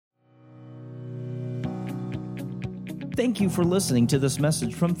Thank you for listening to this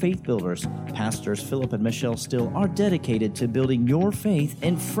message from Faith Builders. Pastors Philip and Michelle Steele are dedicated to building your faith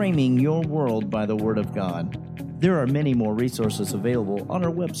and framing your world by the Word of God. There are many more resources available on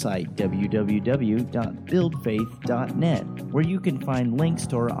our website, www.buildfaith.net, where you can find links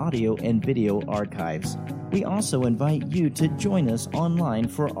to our audio and video archives. We also invite you to join us online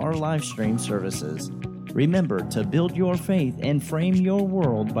for our live stream services. Remember to build your faith and frame your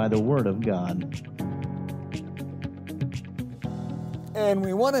world by the Word of God. And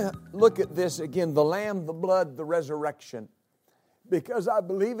we want to look at this again, the Lamb, the blood, the resurrection. Because I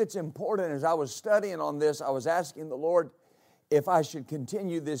believe it's important. As I was studying on this, I was asking the Lord if I should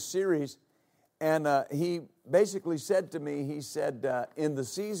continue this series. And He basically said to me, He said, in the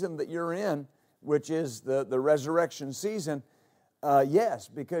season that you're in, which is the resurrection season, yes,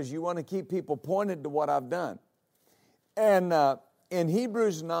 because you want to keep people pointed to what I've done. And in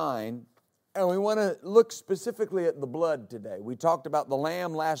Hebrews 9, and we want to look specifically at the blood today. We talked about the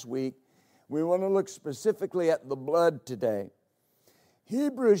lamb last week. We want to look specifically at the blood today.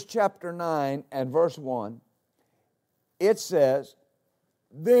 Hebrews chapter 9 and verse 1, it says,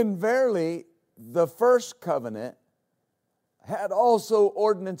 "Then verily the first covenant had also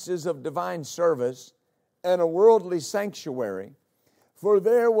ordinances of divine service and a worldly sanctuary. For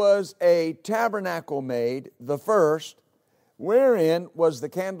there was a tabernacle made, the first, wherein was the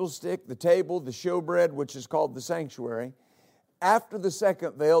candlestick, the table, the showbread, which is called the sanctuary. After the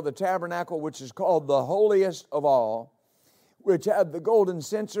second veil, the tabernacle, which is called the holiest of all, which had the golden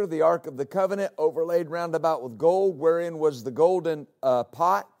censer, the ark of the covenant, overlaid round about with gold, wherein was the golden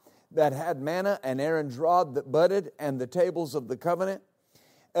pot that had manna, and Aaron's rod that budded, and the tables of the covenant.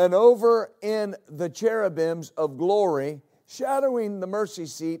 And over in the cherubims of glory, shadowing the mercy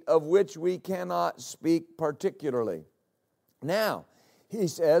seat, of which we cannot speak particularly. Now," he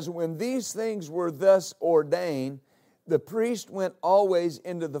says, "when these things were thus ordained, the priest went always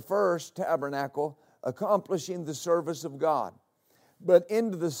into the first tabernacle, accomplishing the service of God. But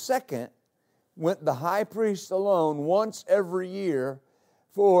into the second went the high priest alone once every year,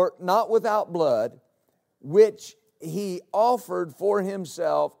 for not without blood, which he offered for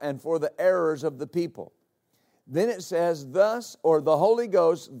himself and for the errors of the people." Then it says, "Thus," or the Holy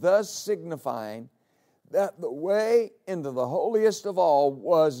Ghost, "thus signifying that the way into the holiest of all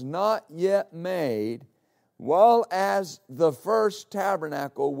was not yet made, while as the first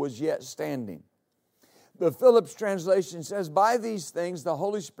tabernacle was yet standing." The Phillips translation says, "By these things the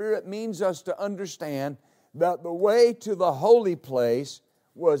Holy Spirit means us to understand that the way to the holy place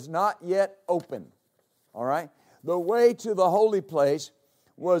was not yet open." All right? The way to the holy place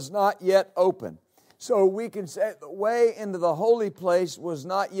was not yet open. So we can say the way into the holy place was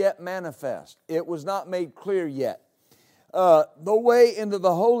not yet manifest. It was not made clear yet. The way into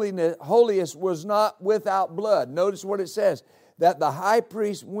the holiest was not without blood. Notice what it says, that the high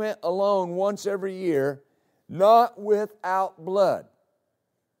priest went alone once every year, not without blood.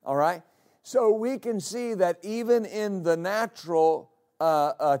 All right? So we can see that even in the natural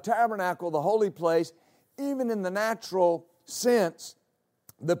tabernacle, the holy place, even in the natural sense,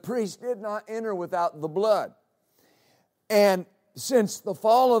 the priest did not enter without the blood. And since the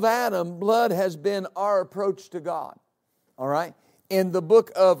fall of Adam, blood has been our approach to God. All right? In the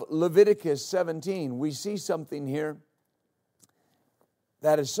book of Leviticus 17, we see something here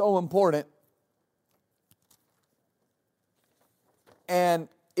that is so important. And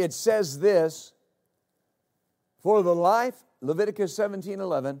it says this, "For the life," Leviticus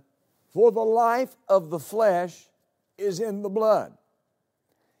 17:11, "for the life of the flesh is in the blood.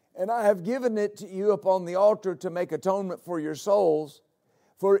 And I have given it to you upon the altar to make atonement for your souls,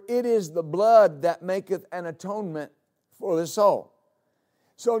 for it is the blood that maketh an atonement for the soul."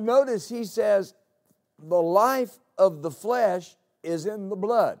 So notice he says, the life of the flesh is in the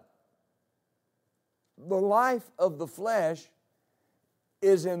blood. The life of the flesh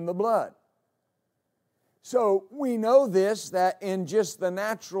is in the blood. So we know this, that in just the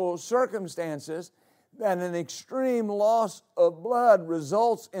natural circumstances, that an extreme loss of blood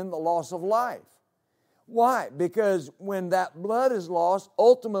results in the loss of life. Why? Because when that blood is lost,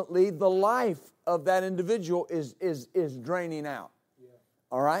 ultimately the life of that individual is draining out. Yeah.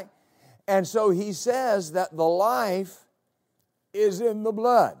 All right? And so he says that the life is in the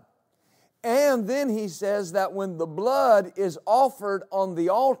blood. And then he says that when the blood is offered on the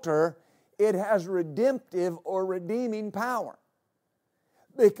altar, it has redemptive or redeeming power.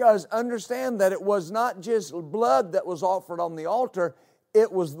 Because understand that it was not just blood that was offered on the altar, it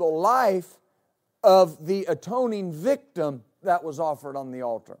was the life of the atoning victim that was offered on the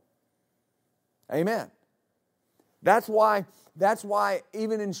altar. Amen. That's why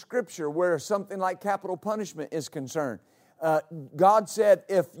even in Scripture, where something like capital punishment is concerned, God said,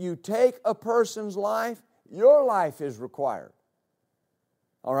 if you take a person's life, your life is required.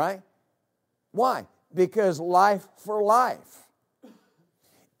 All right? Why? Because life for life.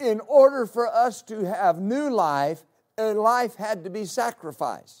 In order for us to have new life, a life had to be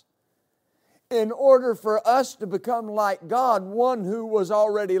sacrificed. In order for us to become like God, one who was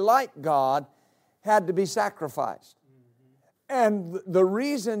already like God had to be sacrificed. And the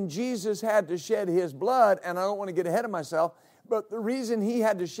reason Jesus had to shed His blood, and I don't want to get ahead of myself, but the reason He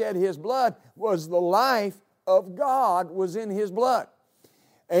had to shed His blood was the life of God was in His blood.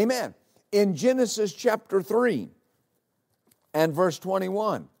 Amen. In Genesis chapter 3 and verse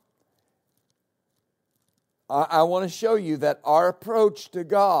 21, I want to show you that our approach to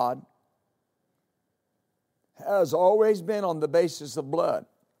God has always been on the basis of blood.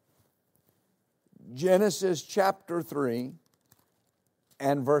 Genesis chapter 3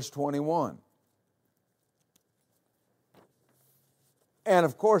 and verse 21. And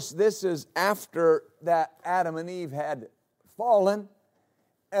of course, this is after that Adam and Eve had fallen,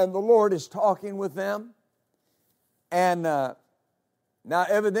 and the Lord is talking with them. And now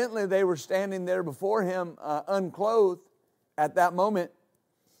evidently they were standing there before Him unclothed at that moment.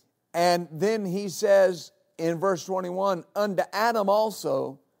 And then He says in verse 21, unto Adam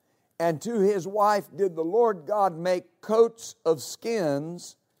also and to his wife did the Lord God make coats of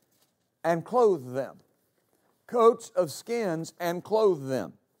skins and clothe them. Coats of skins and clothe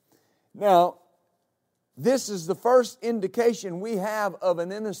them. Now, this is the first indication we have of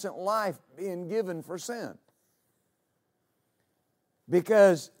an innocent life being given for sin.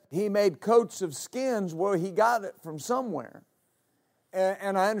 Because He made coats of skins, well, He got it from somewhere.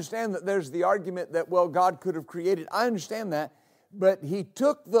 And I understand that there's the argument that, well, God could have created. I understand that. But He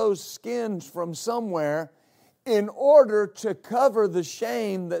took those skins from somewhere in order to cover the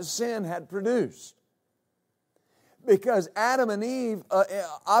shame that sin had produced. Because Adam and Eve,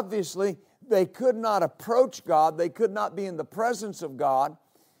 obviously, they could not approach God. They could not be in the presence of God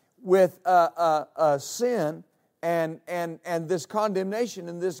with sin and this condemnation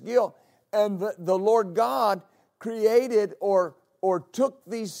and this guilt. And the Lord God created or took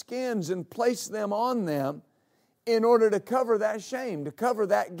these skins and placed them on them in order to cover that shame, to cover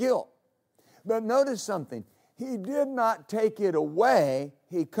that guilt. But notice something. He did not take it away.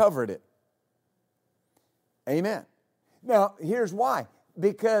 He covered it. Amen. Now, here's why.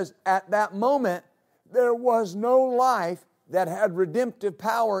 Because at that moment, there was no life that had redemptive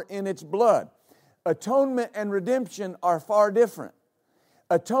power in its blood. Atonement and redemption are far different.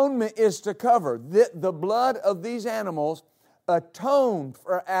 Atonement is to cover. The blood of these animals atoned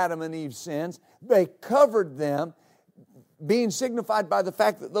for Adam and Eve's sins. They covered them, being signified by the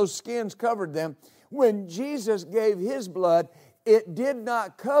fact that those skins covered them. When Jesus gave His blood, it did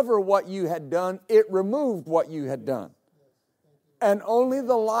not cover what you had done. It removed what you had done. And only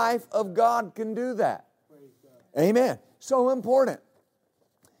the life of God can do that. Amen. So important.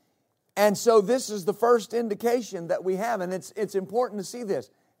 And so this is the first indication that we have, and it's important to see this.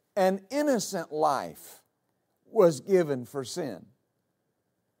 An innocent life was given for sin.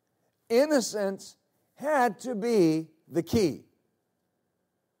 Innocence had to be the key.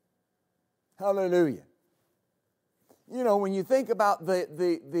 Hallelujah. You know, when you think about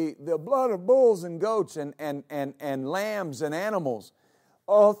the blood of bulls and goats and lambs and animals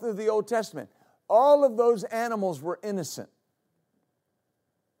all through the Old Testament, all of those animals were innocent.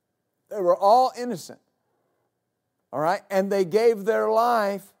 They were all innocent. All right? And they gave their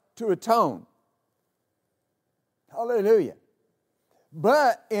life to atone. Hallelujah.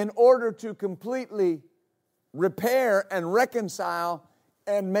 But in order to completely repair and reconcile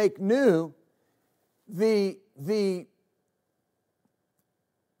and make new, the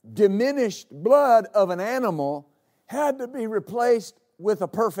diminished blood of an animal had to be replaced with a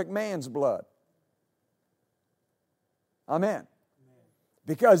perfect man's blood. Amen.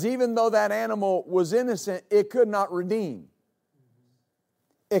 Because even though that animal was innocent, it could not redeem.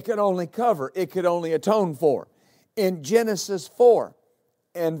 It could only cover. It could only atone for. In Genesis 4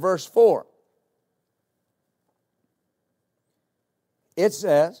 and verse 4, it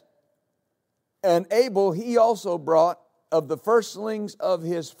says, and Abel he also brought of the firstlings of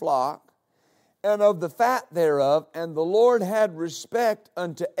his flock, and of the fat thereof, and the Lord had respect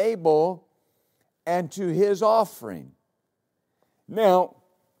unto Abel and to his offering. Now,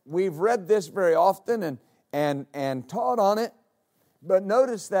 we've read this very often and taught on it, but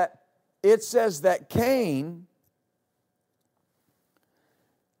notice that it says that Cain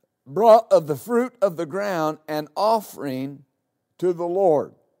brought of the fruit of the ground an offering to the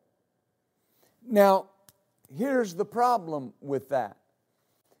Lord. Now, here's the problem with that.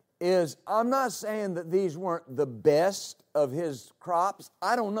 Is I'm not saying that these weren't the best of his crops.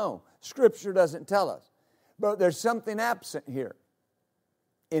 I don't know. Scripture doesn't tell us. But there's something absent here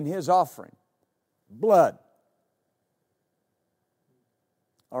in his offering. Blood.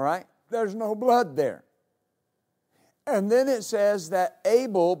 All right? There's no blood there. And then it says that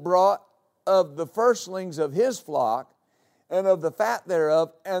Abel brought of the firstlings of his flock and of the fat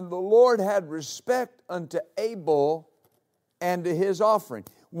thereof, and the Lord had respect unto Abel and to his offering.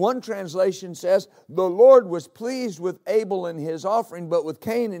 One translation says, the Lord was pleased with Abel and his offering, but with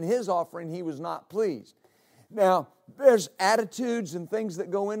Cain and his offering he was not pleased. Now, there's attitudes and things that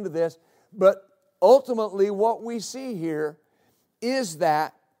go into this, but ultimately what we see here is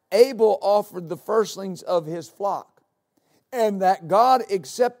that Abel offered the firstlings of his flock, and that God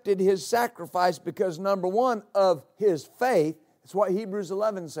accepted his sacrifice because, number one, of his faith, that's what Hebrews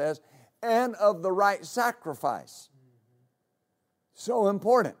 11 says, and of the right sacrifice. So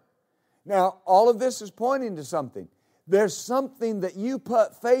important. Now, all of this is pointing to something. There's something that you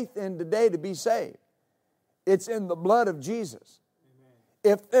put faith in today to be saved. It's in the blood of Jesus.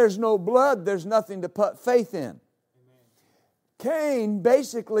 Amen. If there's no blood, there's nothing to put faith in. Amen. Cain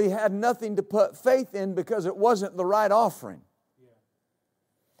basically had nothing to put faith in because it wasn't the right offering.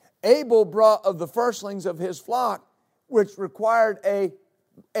 Yeah. Abel brought of the firstlings of his flock, which required a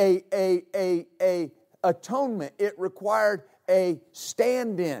atonement. It required a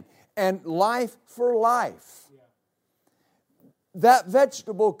stand-in and life for life. Yeah. That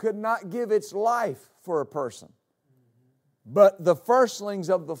vegetable could not give its life for a person, but the firstlings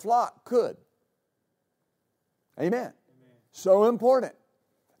of the flock could. Amen. Amen. So important,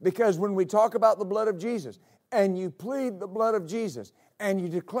 because when we talk about the blood of Jesus and you plead the blood of Jesus and you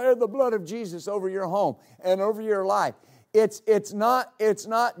declare the blood of Jesus over your home and over your life, it's not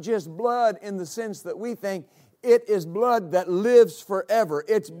just blood in the sense that we think. It is blood that lives forever.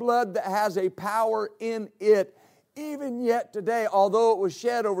 It's blood that has a power in it, even yet today, although it was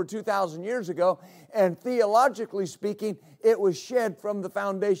shed over 2,000 years ago, and theologically speaking, it was shed from the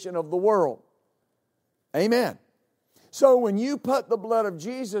foundation of the world. Amen. So when you put the blood of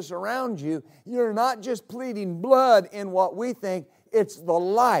Jesus around you, you're not just pleading blood in what we think, it's the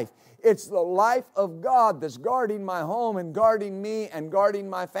life. It's the life of God that's guarding my home and guarding me and guarding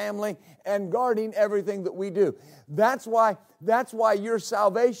my family and guarding everything that we do. That's why your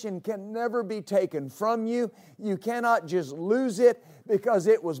salvation can never be taken from you. You cannot just lose it because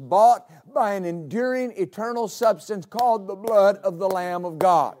it was bought by an enduring eternal substance called the blood of the Lamb of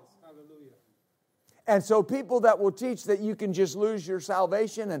God. Hallelujah. And so people that will teach that you can just lose your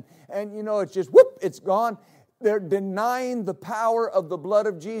salvation and you know it's just whoop, it's gone. They're denying the power of the blood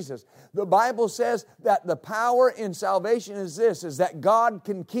of Jesus. The Bible says that the power in salvation is this, is that God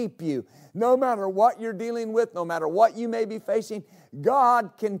can keep you. No matter what you're dealing with, no matter what you may be facing,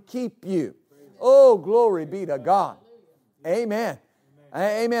 God can keep you. Oh, glory be to God. Amen.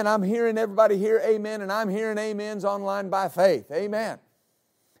 Amen. I'm hearing everybody hear amen, and I'm hearing amens online by faith. Amen.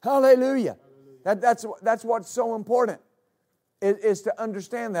 Hallelujah. That's what's so important, is to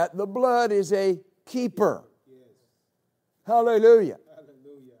understand that the blood is a keeper. Hallelujah.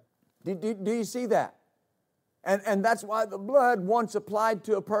 Hallelujah. Do you see that? And that's why the blood, once applied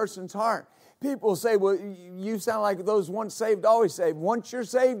to a person's heart. People say, well, you sound like those once saved, always saved. Once you're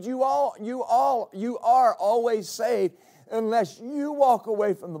saved, you are always saved, unless you walk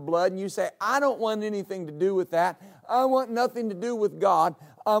away from the blood and you say, I don't want anything to do with that. I want nothing to do with God.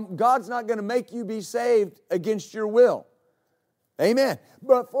 God's not going to make you be saved against your will. Amen.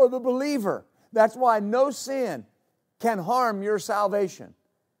 But for the believer, that's why no sin can harm your salvation,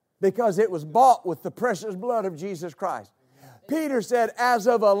 because it was bought with the precious blood of Jesus Christ. Peter said, as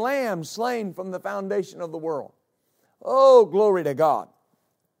of a lamb slain from the foundation of the world. Oh, glory to God.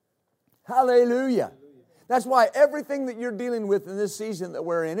 Hallelujah. That's why everything that you're dealing with in this season that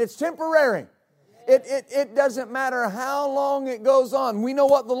we're in, it's temporary. It doesn't matter how long it goes on. We know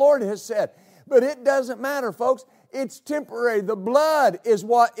what the Lord has said, but it doesn't matter, folks. It's temporary. The blood is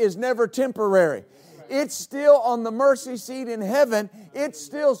what is never temporary. It's still on the mercy seat in heaven. It's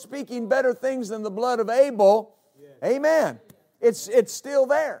still speaking better things than the blood of Abel. Amen. It's still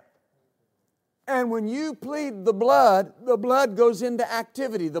there. And when you plead the blood goes into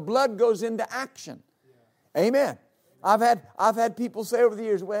activity. The blood goes into action. Amen. I've had people say over the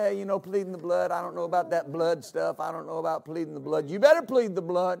years, well, you know, pleading the blood, I don't know about that blood stuff. I don't know about pleading the blood. You better plead the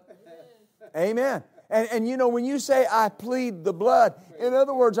blood. Amen. And you know, when you say, I plead the blood, in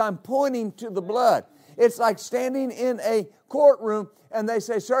other words, I'm pointing to the blood. It's like standing in a courtroom and they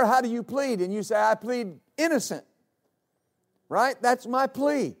say, sir, how do you plead? And you say, I plead innocent. Right? That's my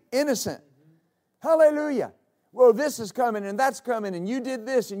plea. Innocent. Hallelujah. Well, this is coming and that's coming and you did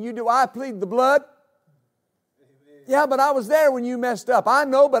this and you do. I plead the blood. Amen. Yeah, but I was there when you messed up. I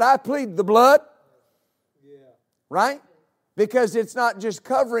know, but I plead the blood. Yeah. Right? Because it's not just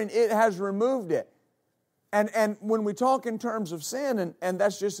covering, it has removed it. And when we talk in terms of sin, and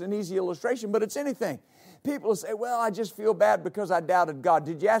that's just an easy illustration, but it's anything. People will say, well, I just feel bad because I doubted God.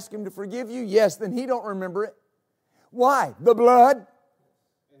 Did you ask Him to forgive you? Yes, then He don't remember it. Why? The blood.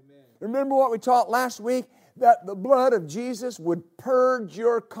 Amen. Remember what we taught last week? That the blood of Jesus would purge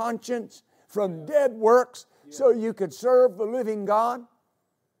your conscience from dead works so you could serve the living God.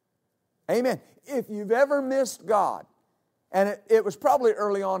 Amen. If you've ever missed God, and it was probably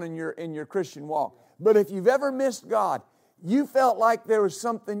early on in your Christian walk, but if you've ever missed God, you felt like there was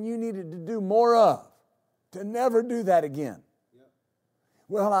something you needed to do more of, to never do that again.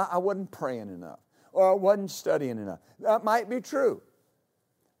 Well, I wasn't praying enough, or I wasn't studying enough. That might be true.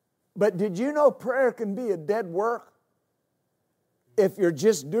 But did you know prayer can be a dead work if you're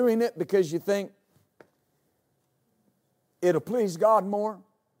just doing it because you think it'll please God more?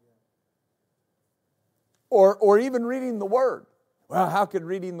 Or even reading the Word. Well, how could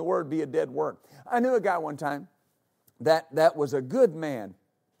reading the Word be a dead work? I knew a guy one time that was a good man,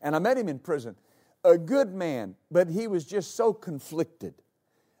 and I met him in prison. A good man, but he was just so conflicted.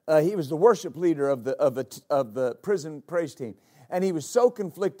 He was the worship leader of the prison praise team, and he was so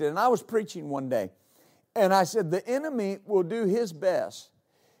conflicted. And I was preaching one day, and I said, the enemy will do his best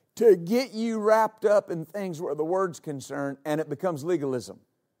to get you wrapped up in things where the Word's concerned, and it becomes legalism.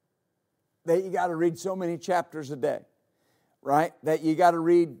 That you got to read so many chapters a day, right? That you got to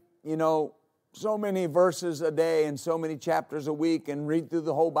read, so many verses a day and so many chapters a week and read through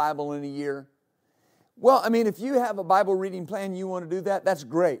the whole Bible in a year. Well, if you have a Bible reading plan, you want to do that, that's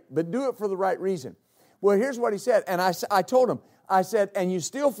great. But do it for the right reason. Well, here's what he said. And I told him, I said, and you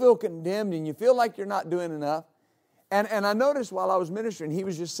still feel condemned and you feel like you're not doing enough. And I noticed while I was ministering, he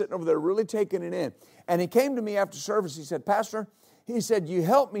was just sitting over there really taking it in. And he came to me after service. He said, Pastor, he said, you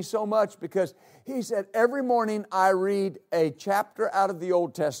helped me so much because he said, every morning I read a chapter out of the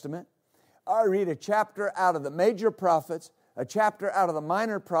Old Testament. I read a chapter out of the major prophets, a chapter out of the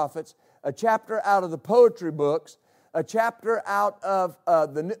minor prophets, a chapter out of the poetry books, a chapter out of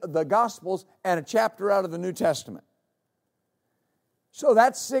the Gospels, and a chapter out of the New Testament. So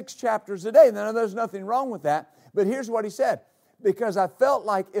that's 6 chapters a day. Now, there's nothing wrong with that. But here's what he said. Because I felt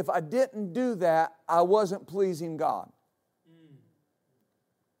like if I didn't do that, I wasn't pleasing God.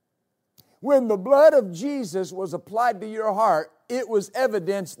 When the blood of Jesus was applied to your heart, it was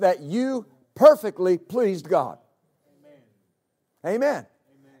evidence that you perfectly pleased God. Amen.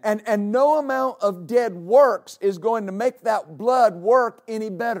 Amen. And no amount of dead works is going to make that blood work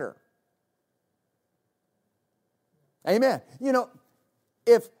any better. Amen.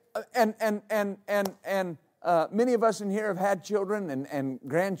 If many of us in here have had children and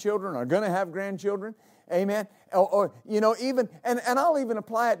grandchildren, are going to have grandchildren. Amen. Or even, and I'll even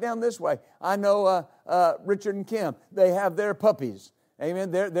apply it down this way. I know Richard and Kim, they have their puppies.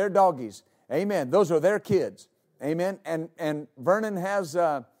 Amen. They're doggies. Amen. Those are their kids. Amen. And Vernon has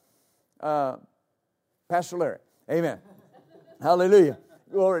Pastor Larry. Amen. Hallelujah.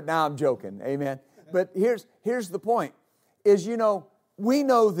 Glory. Now I'm joking. Amen. But here's the point, is we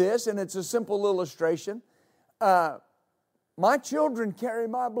know this, and it's a simple illustration. My children carry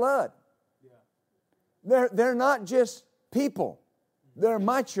my blood. They're not just people. They're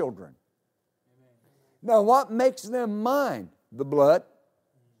my children. Now, what makes them mine? The blood.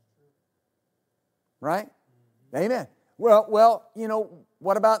 Right? Amen. Well,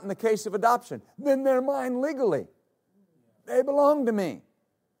 what about in the case of adoption? Then they're mine legally. They belong to me.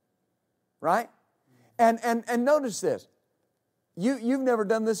 Right? And notice this. You've never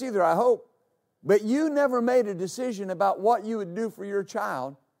done this either, I hope. But you never made a decision about what you would do for your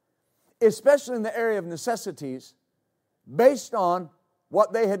child, especially in the area of necessities, based on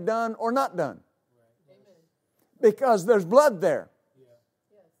what they had done or not done. Because there's blood there.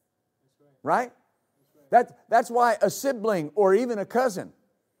 Right? That's why a sibling or even a cousin,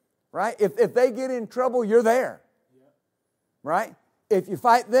 right? If they get in trouble, you're there. Right? If you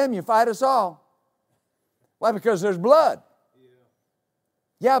fight them, you fight us all. Why? Because there's blood.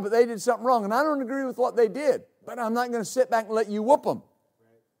 Yeah, but they did something wrong, and I don't agree with what they did, but I'm not going to sit back and let you whoop them.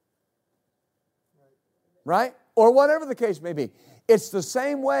 Right? Or whatever the case may be. It's the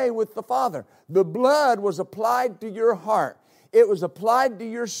same way with the Father. The blood was applied to your heart. It was applied to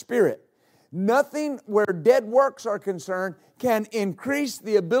your spirit. Nothing where dead works are concerned can increase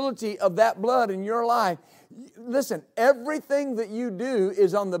the ability of that blood in your life. Listen, everything that you do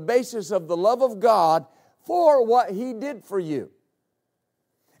is on the basis of the love of God for what He did for you.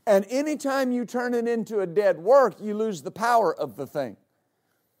 And anytime you turn it into a dead work, you lose the power of the thing.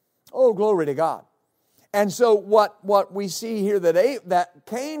 Oh, glory to God. And so what we see here that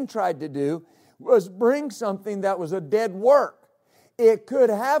Cain tried to do was bring something that was a dead work. It could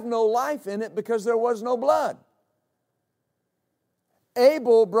have no life in it because there was no blood.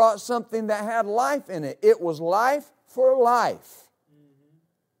 Abel brought something that had life in it. It was life for life.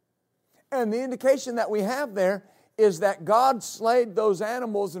 And the indication that we have there is that God slayed those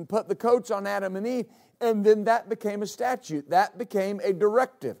animals and put the coats on Adam and Eve, and then that became a statute. That became a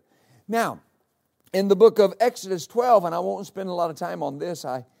directive. Now, in the book of Exodus 12, and I won't spend a lot of time on this,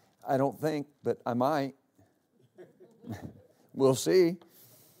 I don't think, but I might. We'll see.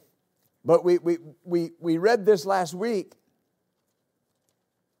 But we read this last week.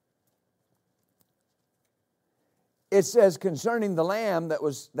 It says concerning the lamb that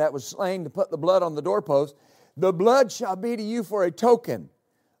was slain to put the blood on the doorpost, the blood shall be to you for a token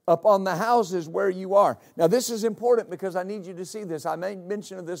upon the houses where you are. Now this is important because I need you to see this. I made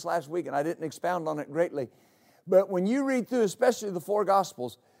mention of this last week and I didn't expound on it greatly. But when you read through, especially the four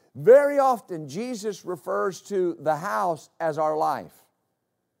Gospels, very often Jesus refers to the house as our life.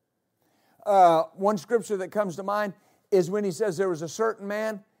 One scripture that comes to mind is when he says there was a certain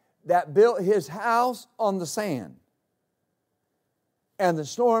man that built his house on the sand. And the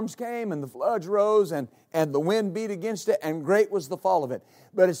storms came and the floods rose and the wind beat against it and great was the fall of it.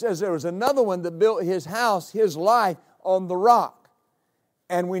 But it says there was another one that built his house, his life, on the rock.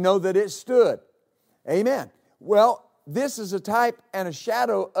 And we know that it stood. Amen. Well, this is a type and a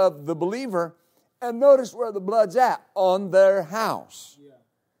shadow of the believer. And notice where the blood's at, on their house. Yeah.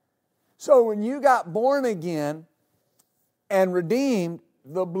 So when you got born again and redeemed,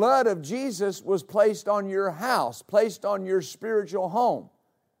 the blood of Jesus was placed on your house, placed on your spiritual home.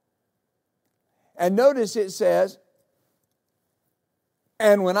 And notice it says,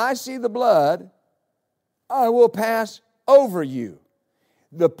 and when I see the blood, I will pass over you.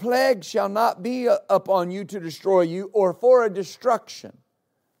 The plague shall not be upon you to destroy you or for a destruction.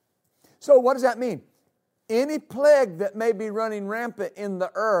 So what does that mean? Any plague that may be running rampant in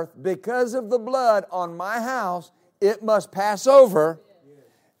the earth because of the blood on my house, it must pass over.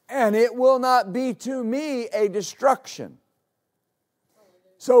 And it will not be to me a destruction.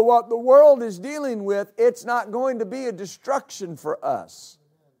 So what the world is dealing with, it's not going to be a destruction for us.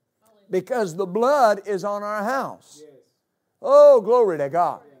 Because the blood is on our house. Oh, glory to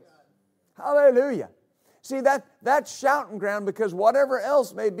God. Hallelujah. See, that's shouting ground because whatever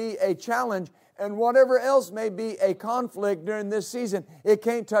else may be a challenge and whatever else may be a conflict during this season, it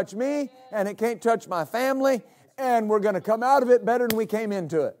can't touch me and it can't touch my family. And we're going to come out of it better than we came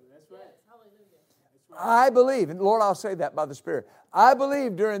into it. I believe, and Lord, I'll say that by the Spirit. I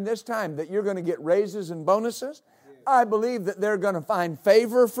believe during this time that you're going to get raises and bonuses. I believe that they're going to find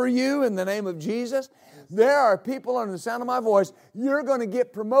favor for you in the name of Jesus. There are people under the sound of my voice, you're going to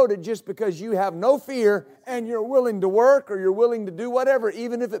get promoted just because you have no fear and you're willing to work or you're willing to do whatever,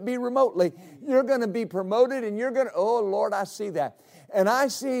 even if it be remotely. You're going to be promoted and you're going to, oh Lord, I see that. And I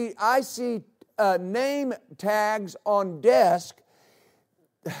see name tags on desk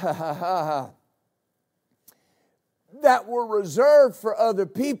that were reserved for other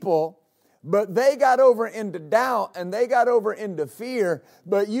people, but they got over into doubt and they got over into fear,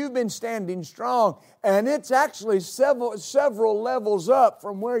 but you've been standing strong, and it's actually several levels up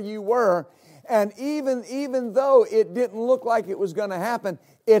from where you were. And even though it didn't look like it was going to happen,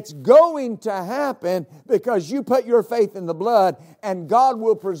 it's going to happen because you put your faith in the blood, and God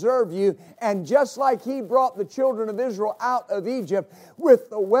will preserve you. And just like He brought the children of Israel out of Egypt with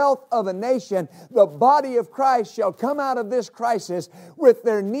the wealth of a nation, the body of Christ shall come out of this crisis with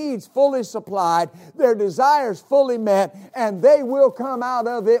their needs fully supplied, their desires fully met, and they will come out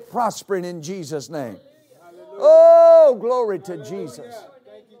of it prospering in Jesus' name. Hallelujah. Oh, glory to Jesus.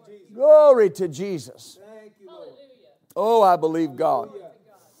 Glory to Jesus. Oh, I believe God.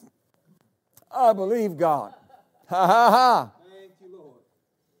 I believe God. Ha ha ha.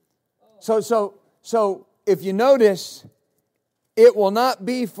 So if you notice, it will not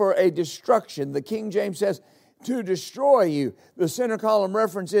be for a destruction. The King James says to destroy you. The center column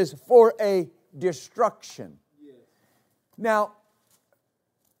reference is for a destruction. Now,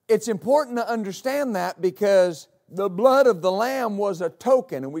 it's important to understand that because the blood of the Lamb was a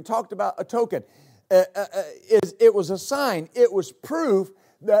token, and we talked about a token. It was a sign. It was proof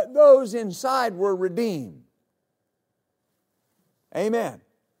that those inside were redeemed. Amen.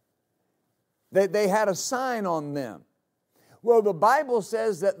 They had a sign on them. Well, the Bible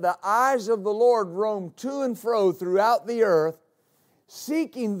says that the eyes of the Lord roam to and fro throughout the earth,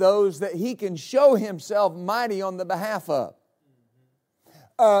 seeking those that He can show Himself mighty on the behalf of.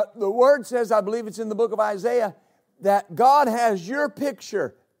 The Word says, I believe it's in the book of Isaiah, that God has your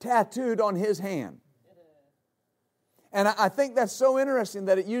picture tattooed on His hand. And I think that's so interesting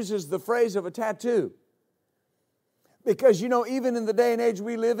that it uses the phrase of a tattoo. Because, even in the day and age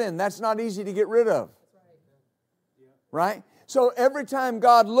we live in, that's not easy to get rid of. Right? So every time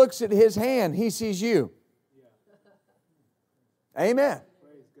God looks at His hand, He sees you. Amen.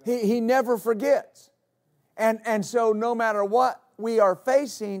 He never forgets. And so no matter what we are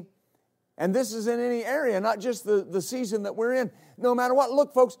facing, and this is in any area, not just the season that we're in, no matter what,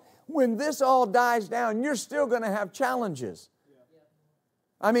 look folks, when this all dies down, you're still going to have challenges.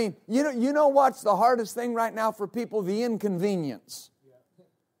 I mean, you know what's the hardest thing right now for people? The inconvenience.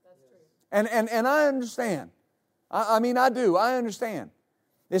 And I understand. I mean, I do. I understand.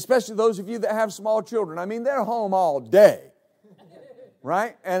 Especially those of you that have small children. I mean, they're home all day.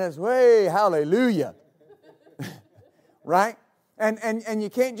 Right? And it's, hey, hallelujah. Right? And you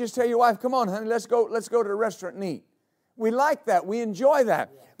can't just tell your wife, come on, honey, let's go to the restaurant and eat. We like that. We enjoy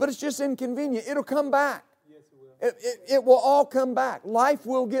that. But it's just inconvenient. It'll come back. Yes, it will. It will all come back. Life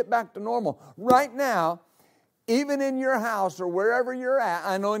will get back to normal. Right now, even in your house or wherever you're at,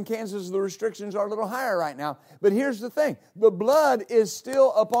 I know in Kansas the restrictions are a little higher right now, but here's the thing. The blood is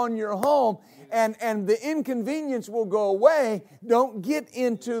still upon your home, and the inconvenience will go away. Don't get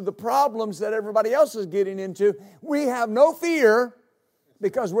into the problems that everybody else is getting into. We have no fear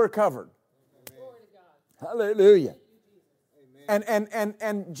because we're covered. Hallelujah.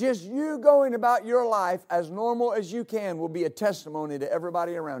 And just you going about your life as normal as you can will be a testimony to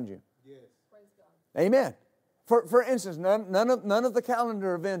everybody around you. Yes. Amen. For instance, none of the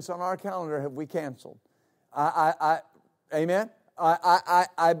calendar events on our calendar have we canceled. Amen.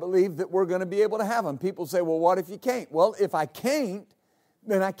 I believe that we're going to be able to have them. People say, well, what if you can't? Well, if I can't,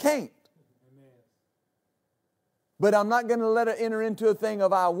 then I can't. Amen. But I'm not going to let it enter into a thing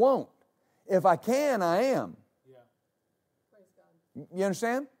of I won't. If I can, I am. You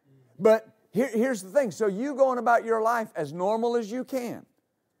understand? But here's the thing. So you going about your life as normal as you can.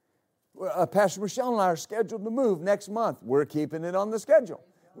 Pastor Michelle and I are scheduled to move next month. We're keeping it on the schedule.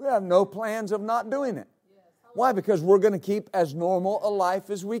 We have no plans of not doing it. Why? Because we're going to keep as normal a life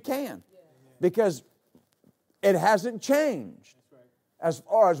as we can. Because it hasn't changed as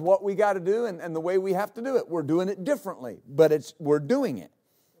far as what we got to do and the way we have to do it. We're doing it differently, but we're doing it.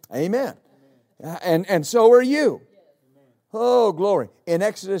 Amen. And so are you. Oh, glory. In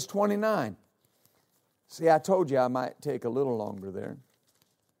Exodus 29. See, I told you I might take a little longer there.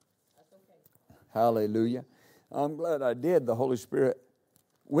 Hallelujah. I'm glad I did. The Holy Spirit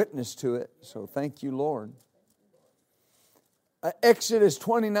witnessed to it. So thank you, Lord. Exodus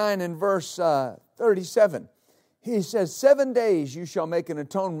 29 and verse 37. He says, 7 days you shall make an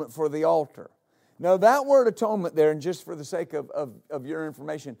atonement for the altar. Now that word atonement there, and just for the sake of your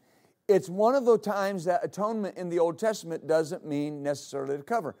information, it's one of the times that atonement in the Old Testament doesn't mean necessarily to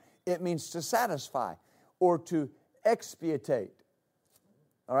cover. It means to satisfy or to expiate.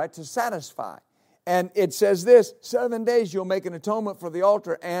 All right, to satisfy. And it says this, 7 days you'll make an atonement for the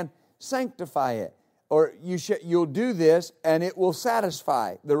altar and sanctify it. Or you'll do this and it will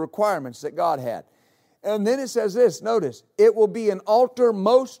satisfy the requirements that God had. And then it says this, notice, it will be an altar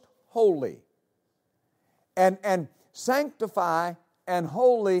most holy. And sanctify and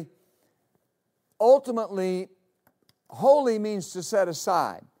holy, ultimately, holy means to set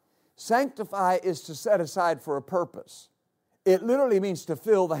aside. Sanctify is to set aside for a purpose. It literally means to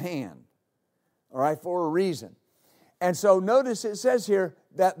fill the hand, all right, for a reason. And so notice it says here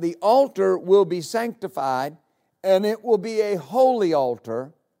that the altar will be sanctified and it will be a holy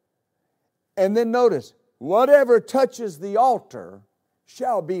altar. And then notice, whatever touches the altar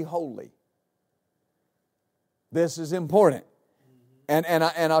shall be holy. This is important. And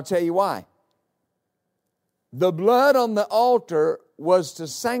I'll tell you why. The blood on the altar was to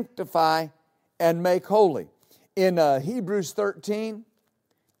sanctify and make holy. In Hebrews 13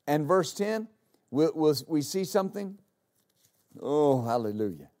 and verse 10, we see something. Oh,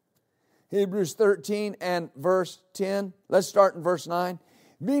 hallelujah. Hebrews 13 and verse 10. Let's start in verse 9.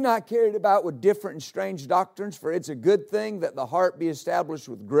 Be not carried about with different and strange doctrines, for it's a good thing that the heart be established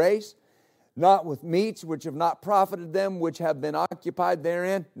with grace, not with meats which have not profited them which have been occupied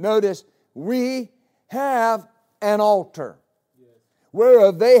therein. Notice, we have an altar,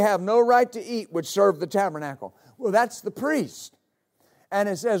 whereof they have no right to eat which serve the tabernacle. Well, that's the priest. And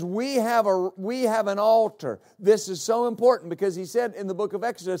it says, we have an altar. This is so important because he said in the book of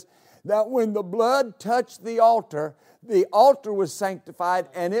Exodus that when the blood touched the altar was sanctified,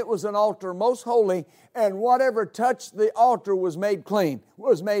 and it was an altar most holy, and whatever touched the altar was made clean,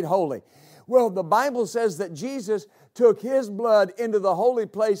 was made holy. Well, the Bible says that Jesus took His blood into the holy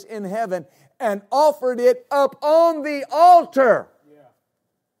place in heaven and offered it up on the altar. Yeah.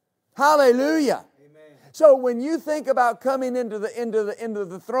 Hallelujah. So when you think about coming into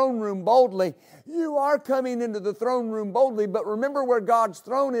the throne room boldly, you are coming into the throne room boldly, but remember where God's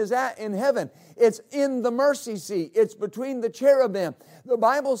throne is at in heaven. It's in the mercy seat. It's between the cherubim. The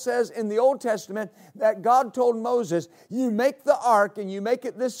Bible says in the Old Testament that God told Moses, you make the ark and you make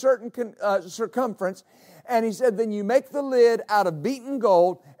it this certain circumference. And He said, then you make the lid out of beaten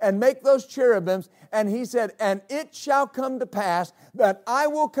gold and make those cherubims. And He said, and it shall come to pass that I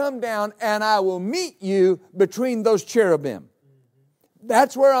will come down and I will meet you between those cherubim.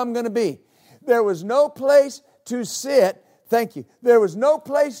 That's where I'm going to be. There was no place to sit. Thank you. There was no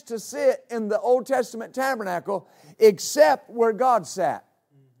place to sit in the Old Testament tabernacle except where God sat.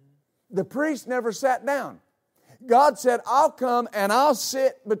 The priest never sat down. God said, I'll come and I'll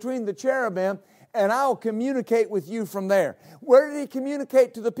sit between the cherubim and I'll communicate with you from there. Where did He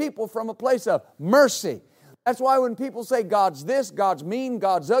communicate to the people? From a place of mercy. That's why when people say God's this, God's mean,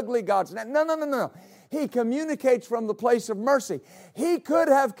 God's ugly, God's that. No. He communicates from the place of mercy. He could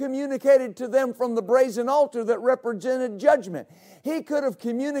have communicated to them from the brazen altar that represented judgment. He could have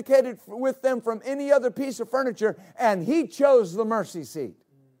communicated with them from any other piece of furniture, and He chose the mercy seat.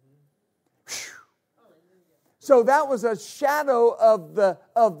 Whew. So that was a shadow of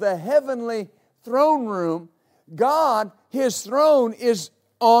the heavenly throne room. God, His throne is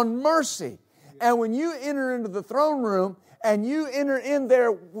on mercy. And when you enter into the throne room and you enter in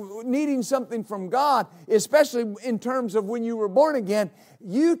there needing something from God, especially in terms of when you were born again,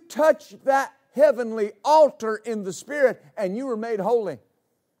 you touch that heavenly altar in the Spirit and you were made holy.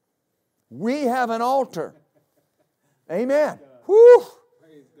 We have an altar. Amen. Whew.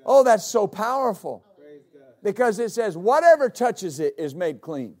 Oh, that's so powerful. Because it says, whatever touches it is made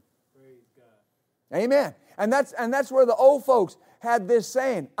clean. Amen. And that's where the old folks had this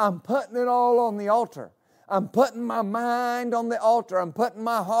saying, I'm putting it all on the altar. I'm putting my mind on the altar. I'm putting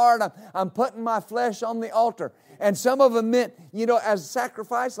my heart, I'm putting my flesh on the altar. And some of them meant, as a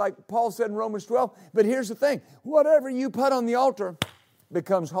sacrifice, like Paul said in Romans 12. But here's the thing, whatever you put on the altar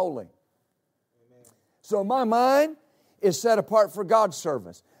becomes holy. Amen. So my mind is set apart for God's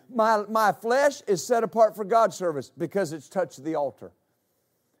service. My flesh is set apart for God's service because it's touched the altar.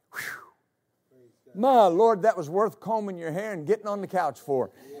 Whew. My Lord, that was worth combing your hair and getting on the couch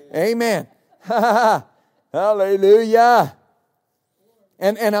for. Yeah. Amen. Hallelujah.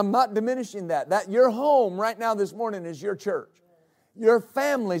 And I'm not diminishing that. That your home right now this morning is your church. Your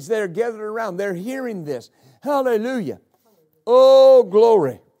families that are gathered around, they're hearing this. Hallelujah. Oh,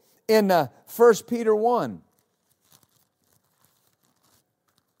 glory. In 1 Peter 1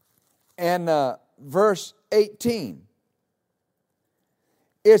 and verse 18.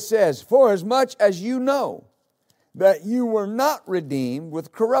 It says, for as much as you know that you were not redeemed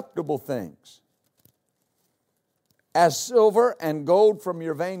with corruptible things, as silver and gold from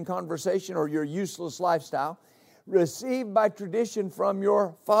your vain conversation or your useless lifestyle, received by tradition from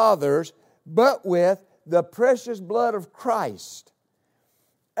your fathers, but with the precious blood of Christ,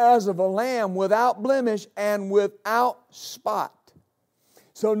 as of a lamb without blemish and without spot.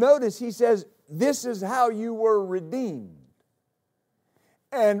 So notice he says, this is how you were redeemed.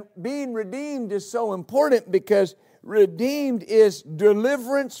 And being redeemed is so important because redeemed is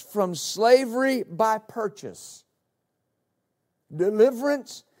deliverance from slavery by purchase.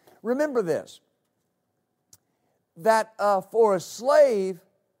 Deliverance. Remember this, that for a slave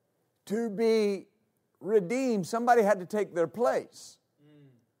to be redeemed, somebody had to take their place.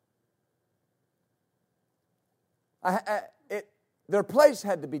 Their place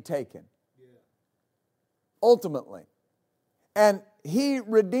had to be taken. Ultimately. And He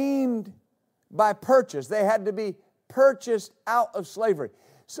redeemed by purchase. They had to be purchased out of slavery.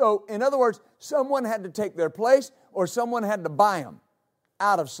 So, in other words, someone had to take their place or someone had to buy them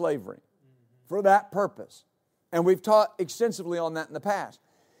out of slavery for that purpose. And we've taught extensively on that in the past.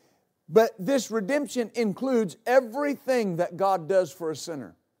 But this redemption includes everything that God does for a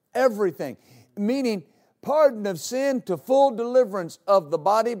sinner. Everything. Meaning pardon of sin to full deliverance of the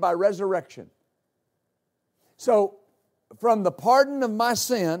body by resurrection. So, from the pardon of my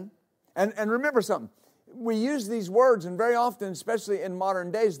sin, and remember something, we use these words, and very often, especially in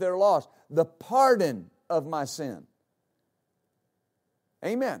modern days, they're lost. The pardon of my sin.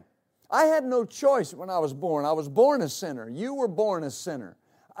 Amen. I had no choice when I was born. I was born a sinner. You were born a sinner.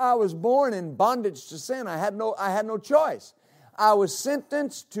 I was born in bondage to sin. I had no choice. I was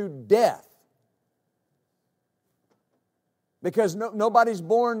sentenced to death. Because nobody's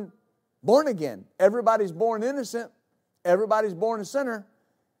born again. Everybody's born innocent. Everybody's born a sinner.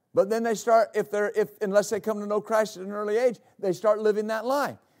 But then they start, unless they come to know Christ at an early age, they start living that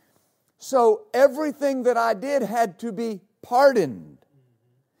life. So everything that I did had to be pardoned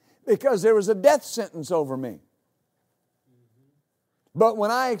because there was a death sentence over me. But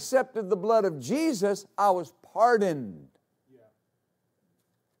when I accepted the blood of Jesus, I was pardoned.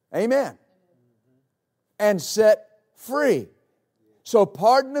 Amen. And set free. So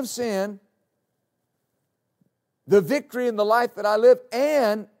pardon of sin, the victory in the life that I live,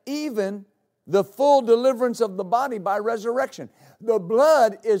 and even the full deliverance of the body by resurrection. The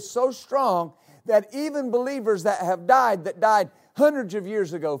blood is so strong that even believers that have died, that died hundreds of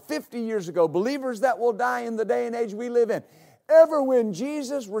years ago, 50 years ago, believers that will die in the day and age we live in, ever when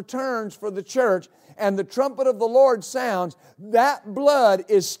Jesus returns for the church and the trumpet of the Lord sounds, that blood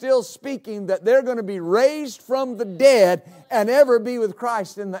is still speaking that they're going to be raised from the dead and ever be with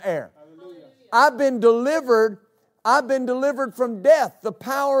Christ in the air. Hallelujah. I've been delivered from death, the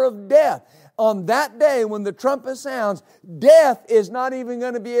power of death. On that day when the trumpet sounds, death is not even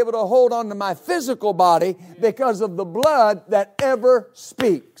going to be able to hold on to my physical body because of the blood that ever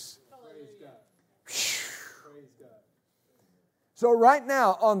speaks. So right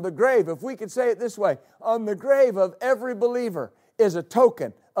now on the grave, if we could say it this way, on the grave of every believer is a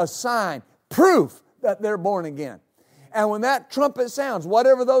token, a sign, proof that they're born again. And when that trumpet sounds,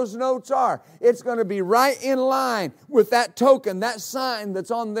 whatever those notes are, it's going to be right in line with that token, that sign that's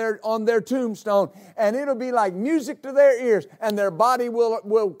on their tombstone. And it'll be like music to their ears. And their body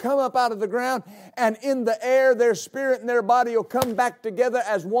will come up out of the ground. And in the air, their spirit and their body will come back together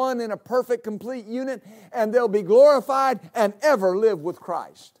as one in a perfect, complete unit. And they'll be glorified and ever live with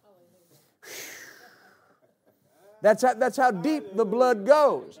Christ. That's how deep the blood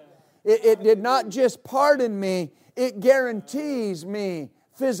goes. It did not just pardon me. It guarantees me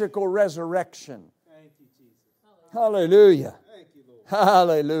physical resurrection. Thank you, Jesus. Hallelujah. Thank you, Lord.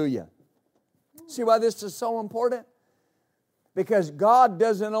 Hallelujah. See why this is so important? Because God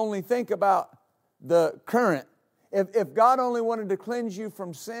doesn't only think about the current. If God only wanted to cleanse you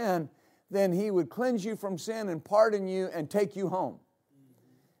from sin, then He would cleanse you from sin and pardon you and take you home.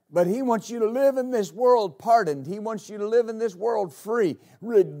 But He wants you to live in this world pardoned. He wants you to live in this world free,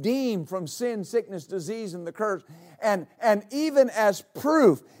 redeemed from sin, sickness, disease, and the curse. And even as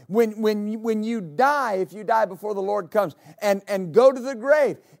proof, when you die, if you die before the Lord comes, and go to the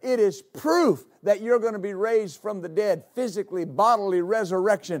grave, it is proof that you're going to be raised from the dead, physically, bodily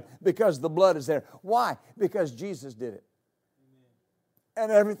resurrection, because the blood is there. Why? Because Jesus did it.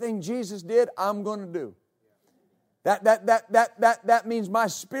 And everything Jesus did, I'm going to do. That means my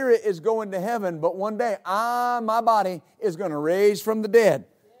spirit is going to heaven, but one day my body is going to raise from the dead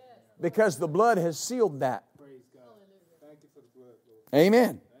because the blood has sealed that. Praise God. Thank you for the blood, Lord.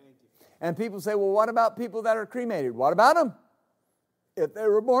 Amen. Thank you. And people say, well, what about people that are cremated? What about them? If they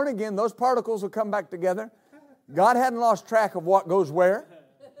were born again, those particles will come back together. God hadn't lost track of what goes where.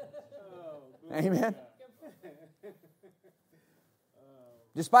 Amen.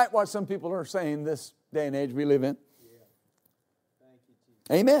 Despite what some people are saying this day and age we live in.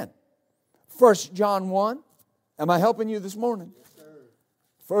 Amen. 1 John 1. Am I helping you this morning? Yes, sir.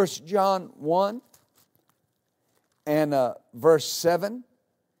 1 John 1 and verse 7.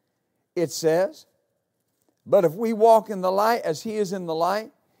 It says, but if we walk in the light as He is in the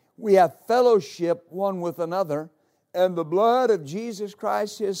light, we have fellowship one with another, and the blood of Jesus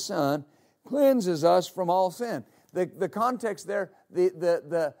Christ, His Son, cleanses us from all sin. The context there,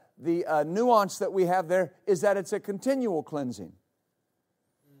 the nuance that we have there is that it's a continual cleansing.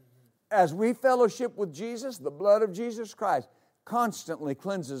 As we fellowship with Jesus, the blood of Jesus Christ constantly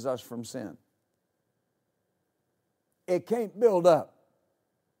cleanses us from sin. It can't build up.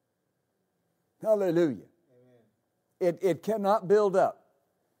 Hallelujah. It cannot build up.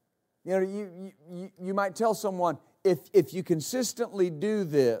 You know, you might tell someone, if you consistently do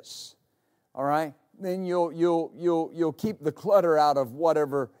this, all right, then you'll keep the clutter out of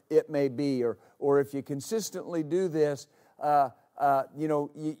whatever it may be, or if you consistently do this,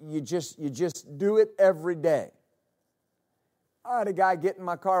 you just do it every day. I had a guy get in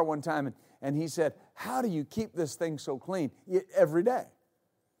my car one time and he said, how do you keep this thing so clean? Every day.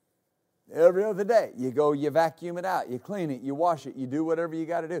 Every other day. You go, you vacuum it out, you clean it, you wash it, you do whatever you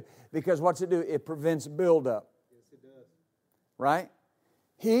got to do. Because what's it do? It prevents buildup. Yes, it does. Right?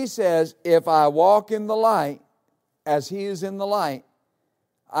 He says, if I walk in the light as He is in the light,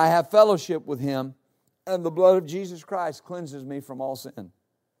 I have fellowship with Him, and the blood of Jesus Christ cleanses me from all sin.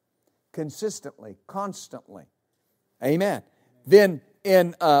 Consistently, constantly. Amen. Then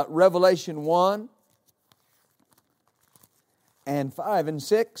in Revelation 1 and 5 and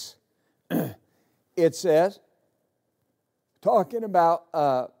 6, it says, talking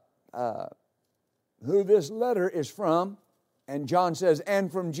about who this letter is from, and John says,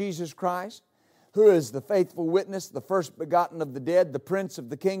 and from Jesus Christ, who is the faithful witness, the first begotten of the dead, the prince of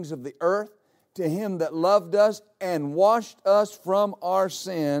the kings of the earth, to him that loved us and washed us from our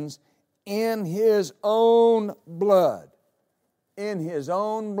sins in His own blood. In His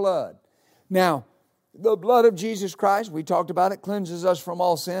own blood. Now, the blood of Jesus Christ, we talked about it, cleanses us from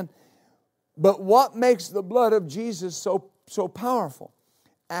all sin. But what makes the blood of Jesus so powerful?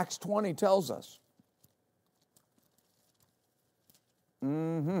 Acts 20 tells us.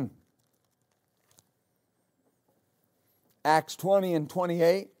 Acts 20 and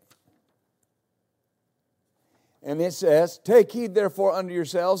 28. And it says, take heed therefore unto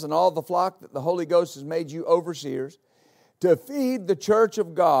yourselves and all the flock that the Holy Ghost has made you overseers, to feed the church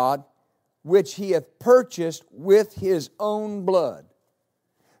of God, which He hath purchased with His own blood.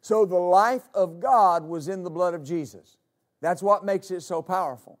 So the life of God was in the blood of Jesus. That's what makes it so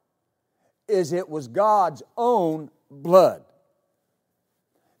powerful, is it was God's own blood.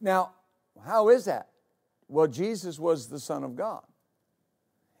 Now, how is that? Well, Jesus was the Son of God.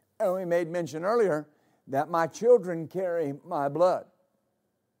 And we made mention earlier that my children carry my blood.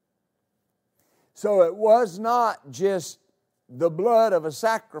 So it was not just the blood of a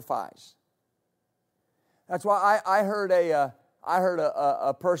sacrifice. That's why I heard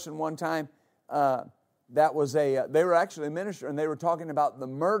a person one time that was they were actually a minister, and they were talking about the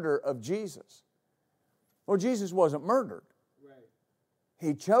murder of Jesus. Well, Jesus wasn't murdered. Right.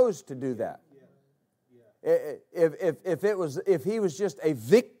 He chose to do that. Yeah. If He was just a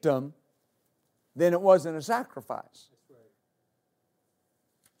victim, then it wasn't a sacrifice. That's right.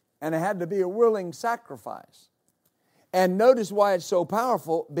 And it had to be a willing sacrifice. And notice why it's so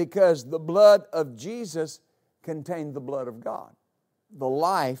powerful, because the blood of Jesus contained the blood of God, the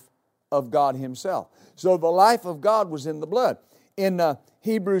life of God Himself. So the life of God was in the blood. In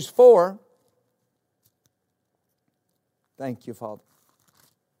Hebrews 4, thank you, Father.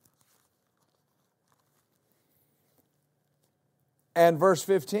 And verse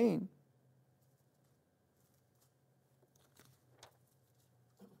 15.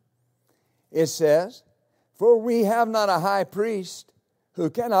 It says, for we have not a high priest who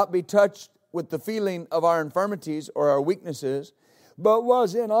cannot be touched with the feeling of our infirmities or our weaknesses, but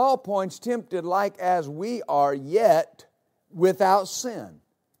was in all points tempted like as we are, yet without sin.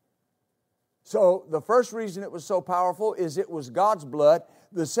 So the first reason it was so powerful is it was God's blood.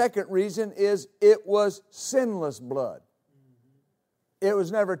 The second reason is it was sinless blood. It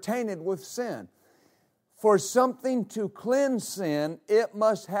was never tainted with sin. For something to cleanse sin, it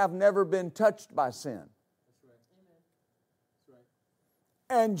must have never been touched by sin.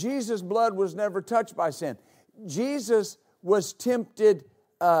 And Jesus' blood was never touched by sin. Jesus was tempted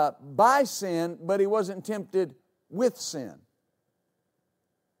by sin, but He wasn't tempted with sin.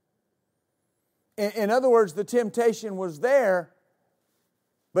 In other words, the temptation was there,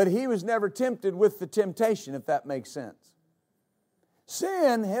 but He was never tempted with the temptation, if that makes sense.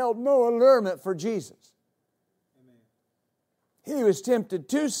 Sin held no allurement for Jesus. He was tempted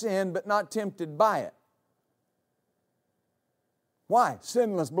to sin, but not tempted by it. Why?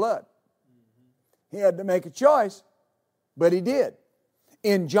 Sinless blood. He had to make a choice, but He did.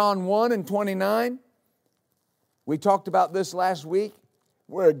 In John 1 and 29, we talked about this last week,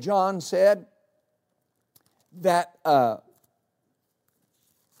 where John said that the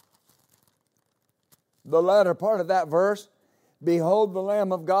latter part of that verse, behold the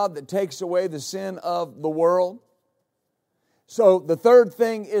Lamb of God that takes away the sin of the world. So the third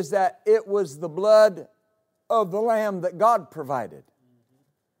thing is that it was the blood of the Lamb that God provided.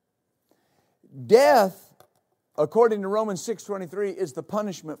 Death, according to Romans 6:23, is the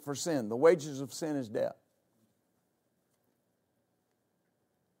punishment for sin. The wages of sin is death.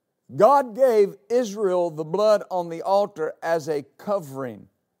 God gave Israel the blood on the altar as a covering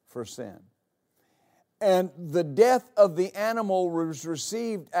for sin. And the death of the animal was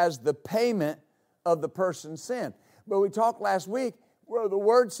received as the payment of the person's sin. But we talked last week where the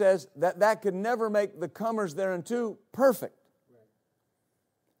Word says that could never make the comers thereunto perfect.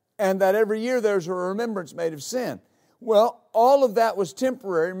 And that every year there's a remembrance made of sin. Well, all of that was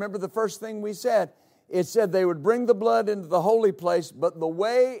temporary. Remember the first thing we said? It said they would bring the blood into the holy place, but the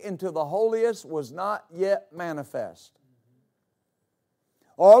way into the holiest was not yet manifest.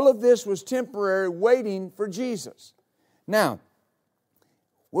 All of this was temporary, waiting for Jesus. Now,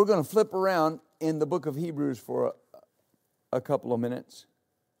 we're going to flip around in the book of Hebrews for a couple of minutes.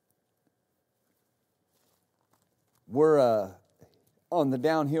 We're on the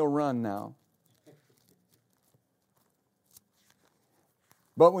downhill run now.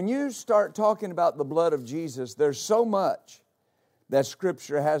 But when you start talking about the blood of Jesus, there's so much that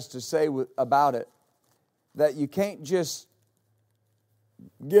Scripture has to say about it, that you can't just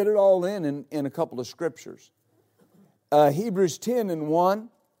get it all in a couple of Scriptures. Hebrews 10:1.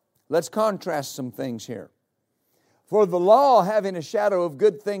 Let's contrast some things here. For the law, having a shadow of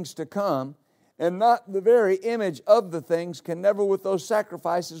good things to come, and not the very image of the things, can never with those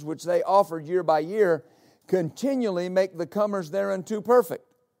sacrifices which they offered year by year continually make the comers thereunto perfect.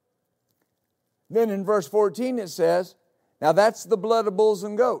 Then in verse 14 it says, now that's the blood of bulls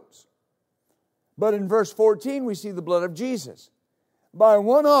and goats. But in verse 14 we see the blood of Jesus. By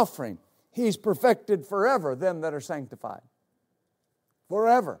one offering He's perfected forever them that are sanctified.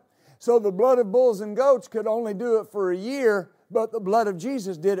 Forever. So the blood of bulls and goats could only do it for a year, but the blood of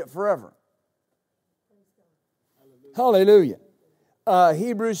Jesus did it forever. Hallelujah.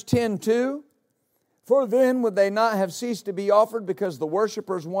 Hebrews 10:2. For then would they not have ceased to be offered, because the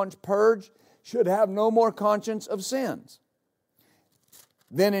worshipers once purged should have no more conscience of sins.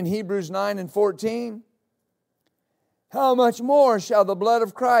 Then in Hebrews 9:14. How much more shall the blood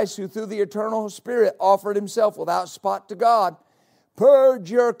of Christ, who through the eternal Spirit offered Himself without spot to God, purge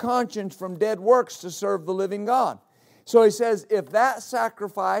your conscience from dead works to serve the living God. So he says, if that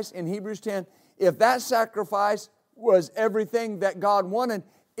sacrifice, in Hebrews 10, if that sacrifice was everything that God wanted,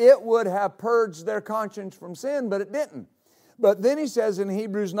 it would have purged their conscience from sin, but it didn't. But then he says in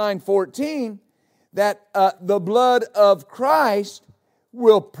Hebrews 9:14 that the blood of Christ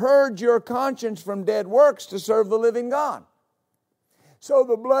will purge your conscience from dead works to serve the living God. So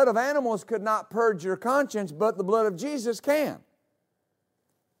the blood of animals could not purge your conscience, but the blood of Jesus can.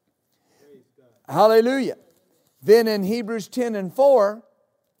 Hallelujah. Then in Hebrews 10:4,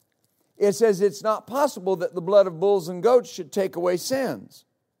 it says it's not possible that the blood of bulls and goats should take away sins.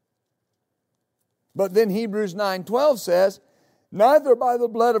 But then Hebrews 9:12 says, neither by the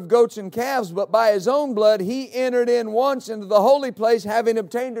blood of goats and calves, but by His own blood He entered in once into the holy place, having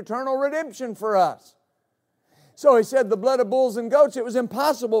obtained eternal redemption for us. So he said the blood of bulls and goats, it was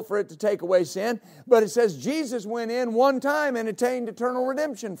impossible for it to take away sin. But it says Jesus went in one time and attained eternal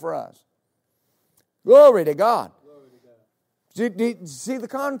redemption for us. Glory to God. Do you see the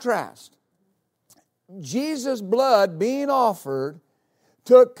contrast? Jesus' blood being offered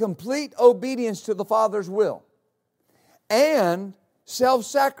took complete obedience to the Father's will and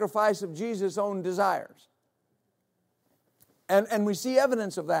self-sacrifice of Jesus' own desires. And we see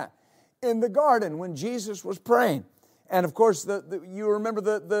evidence of that in the garden when Jesus was praying. And of course, you remember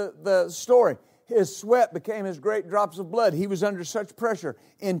the story. His sweat became as great drops of blood. He was under such pressure,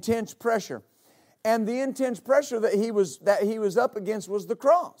 intense pressure. And the intense pressure that he was up against was the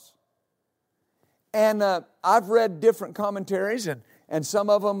cross. And I've read different commentaries, and some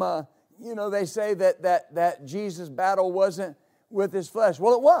of them, they say that Jesus' battle wasn't with His flesh.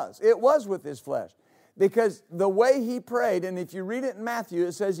 Well, it was. It was with His flesh. Because the way He prayed, and if you read it in Matthew,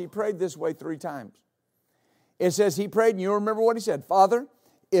 it says He prayed this way 3 times. It says He prayed, and you remember what He said, Father,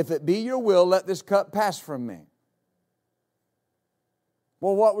 if it be your will, let this cup pass from me.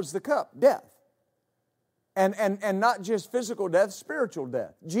 Well, what was the cup? Death. And not just physical death, spiritual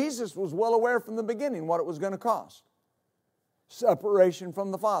death. Jesus was well aware from the beginning what it was going to cost. Separation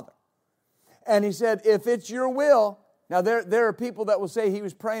from the Father. And He said, if it's your will. Now there are people that will say He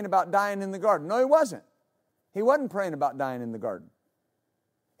was praying about dying in the garden. No, He wasn't. He wasn't praying about dying in the garden.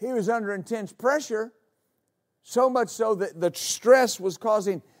 He was under intense pressure, so much so that the stress was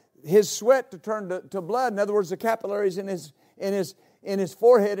causing His sweat to turn to blood. In other words, the capillaries in His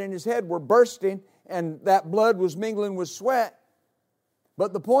forehead and His head were bursting, and that blood was mingling with sweat.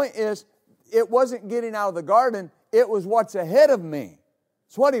 But the point is, it wasn't getting out of the garden, it was what's ahead of me.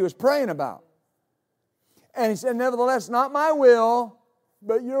 It's what He was praying about. And He said, nevertheless, not my will,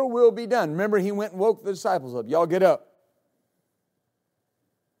 but your will be done. Remember, He went and woke the disciples up. Y'all get up.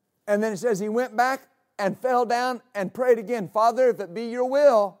 And then it says He went back and fell down and prayed again. Father, if it be your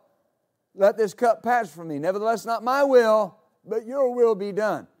will, let this cup pass from me. Nevertheless, not my will, but your will be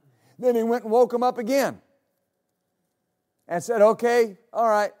done. Then He went and woke them up again. And said, okay, all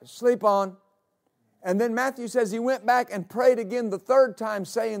right, sleep on. And then Matthew says He went back and prayed again the 3rd time,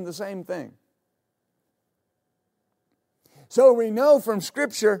 saying the same thing. So we know from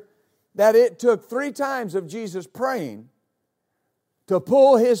Scripture that it took 3 times of Jesus praying to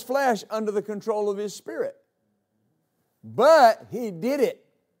pull His flesh under the control of His Spirit. But He did it.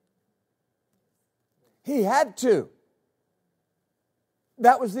 He had to.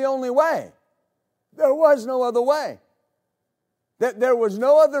 That was the only way. There was no other way. That there was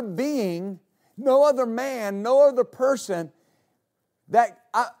no other being, no other man, no other person that,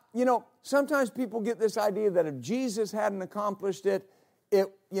 sometimes people get this idea that if Jesus hadn't accomplished it,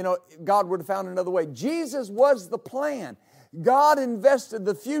 God would have found another way. Jesus was the plan. God invested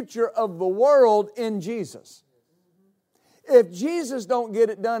the future of the world in Jesus. If Jesus don't get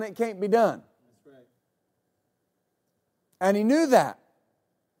it done, it can't be done. And He knew that.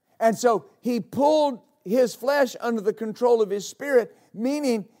 And so He pulled His flesh under the control of His Spirit,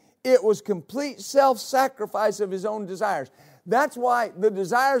 meaning it was complete self-sacrifice of His own desires. That's why the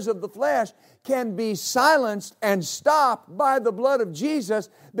desires of the flesh can be silenced and stopped by the blood of Jesus,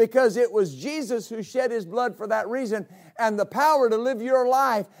 because it was Jesus who shed His blood for that reason. And the power to live your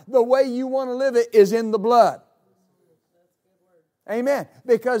life the way you want to live it is in the blood. Amen.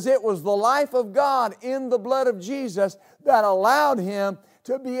 Because it was the life of God in the blood of Jesus that allowed Him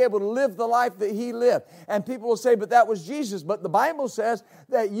to be able to live the life that He lived. And people will say, but that was Jesus. But the Bible says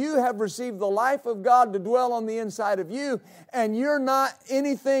that you have received the life of God to dwell on the inside of you, and you're not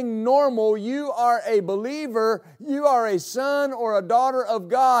anything normal. You are a believer. You are a son or a daughter of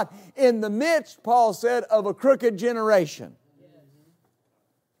God in the midst, Paul said, of a crooked generation.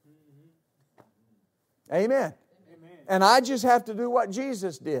 Amen. And I just have to do what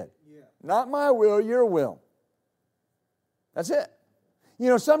Jesus did. Not my will, your will. That's it. You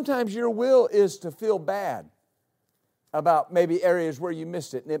know, sometimes your will is to feel bad about maybe areas where you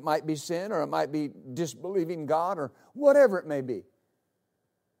missed it. And it might be sin, or it might be disbelieving God, or whatever it may be.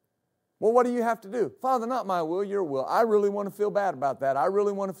 Well, what do you have to do? Father, not my will, your will. I really want to feel bad about that. I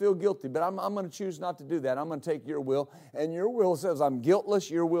really want to feel guilty, but I'm going to choose not to do that. I'm going to take your will. And your will says I'm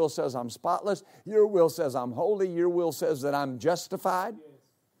guiltless. Your will says I'm spotless. Your will says I'm holy. Your will says that I'm justified.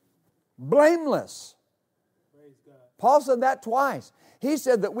 Blameless. Paul said that twice. He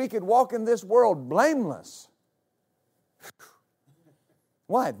said that we could walk in this world blameless.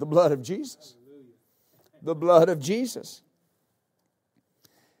 Why? The blood of Jesus. The blood of Jesus.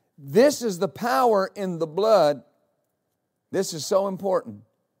 This is the power in the blood. This is so important.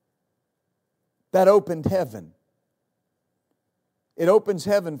 That opened heaven. It opens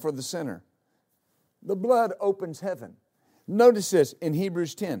heaven for the sinner. The blood opens heaven. Notice this in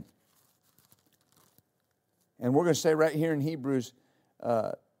Hebrews 10. And we're going to stay right here in Hebrews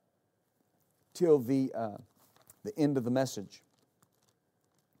till the end of the message.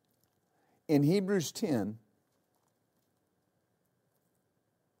 In Hebrews 10,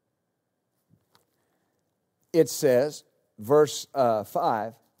 it says, verse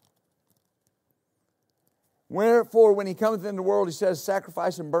 5, wherefore when He cometh into the world, He says,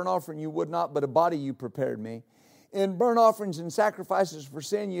 sacrifice and burnt offering you would not, but a body you prepared me. In burnt offerings and sacrifices for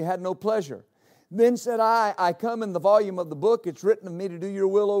sin you had no pleasure. Then said I come in the volume of the book, it's written of me to do your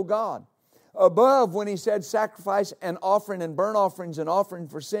will, O God. Above, when He said, sacrifice and offering and burnt offerings and offering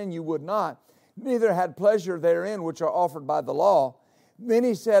for sin you would not, neither had pleasure therein which are offered by the law. Then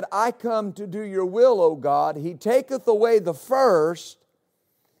He said, I come to do your will, O God. He taketh away the first,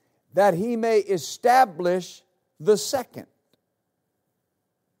 that He may establish the second.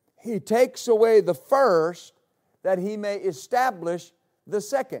 He takes away the first, that He may establish the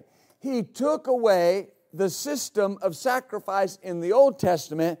second. He took away the system of sacrifice in the Old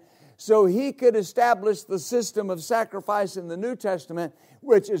Testament so He could establish the system of sacrifice in the New Testament,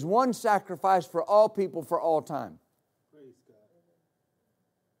 which is one sacrifice for all people for all time.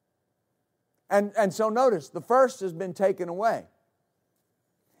 And so notice, the first has been taken away.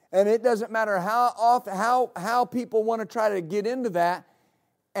 And it doesn't matter how people want to try to get into that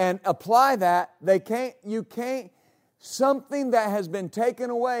and apply that, you can't. Something that has been taken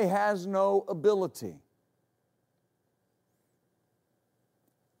away has no ability.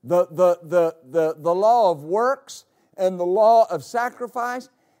 The law of works and the law of sacrifice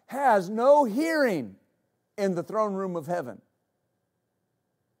has no hearing in the throne room of heaven.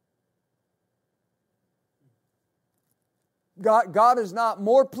 God is not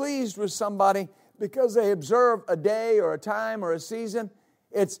more pleased with somebody because they observe a day or a time or a season.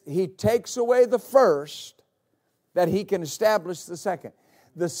 He takes away the first that He can establish the second.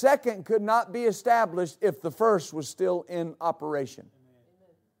 The second could not be established if the first was still in operation.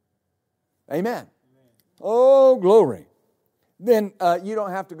 Amen. Amen. Oh, glory. Then you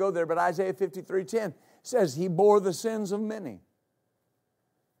don't have to go there, but Isaiah 53:10 says He bore the sins of many.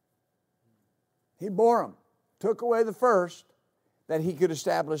 He bore them. Took away the first that He could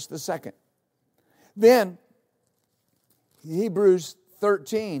establish the second. Then, Hebrews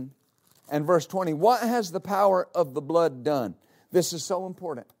 13 and verse 20. What has the power of the blood done? This is so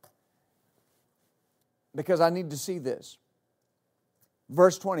important, because I need to see this.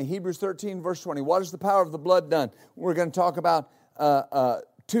 Verse 20, Hebrews 13, verse 20. What has the power of the blood done? We're going to talk about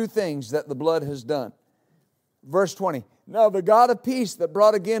two things that the blood has done. Verse 20. Now the God of peace that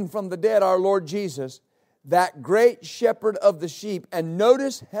brought again from the dead our Lord Jesus, that great shepherd of the sheep, and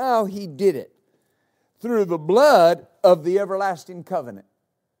notice how He did it. through the blood of the everlasting covenant.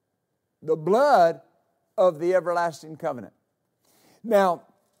 The blood of the everlasting covenant. Now,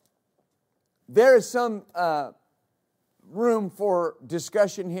 there is some room for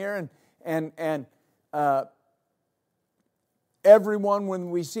discussion here, and everyone, when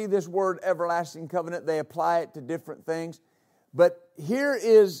we see this word everlasting covenant, they apply it to different things. But here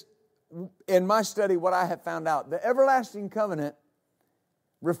is, in my study, what I have found out. The everlasting covenant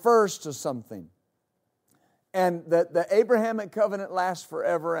refers to something. And the Abrahamic covenant lasts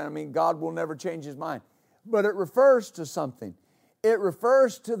forever, and I mean, God will never change His mind. But it refers to something. It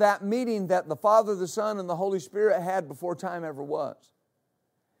refers to that meeting that the Father, the Son, and the Holy Spirit had before time ever was.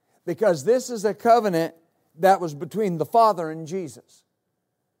 Because this is a covenant that was between the Father and Jesus.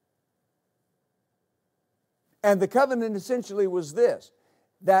 And the covenant essentially was this,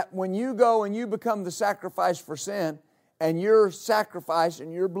 that when you go and you become the sacrifice for sin, and your sacrifice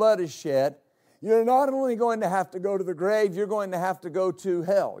and your blood is shed, you're not only going to have to go to the grave, you're going to have to go to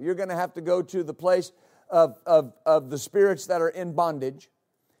hell. You're going to have to go to the place of the spirits that are in bondage.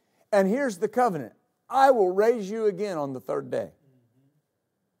 And here's the covenant. I will raise you again on the third day.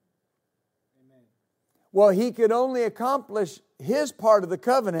 Amen. Well, He could only accomplish His part of the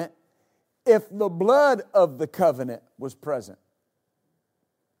covenant if the blood of the covenant was present.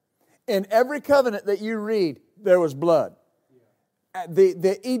 In every covenant that you read, there was blood.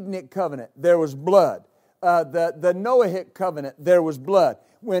 The Edenic covenant, there was blood. The Noahic covenant, there was blood.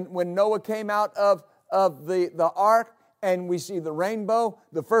 When Noah came out of the ark and we see the rainbow,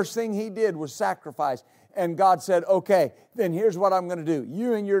 the first thing he did was sacrifice. And God said, okay, then here's what I'm going to do.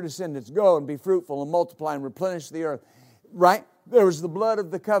 You and your descendants go and be fruitful and multiply and replenish the earth. Right? There was the blood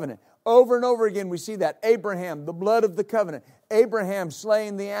of the covenant. Over and over again we see that. Abraham, the blood of the covenant. Abraham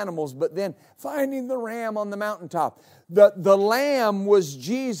slaying the animals, but then finding the ram on the mountaintop. The lamb was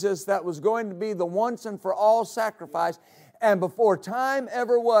Jesus that was going to be the once and for all sacrifice. And before time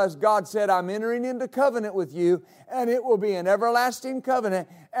ever was, God said, I'm entering into covenant with you, and it will be an everlasting covenant.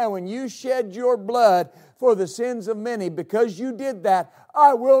 And when you shed your blood for the sins of many, because you did that,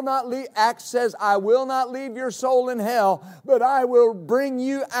 I will not leave, Acts says, I will not leave your soul in hell, but I will bring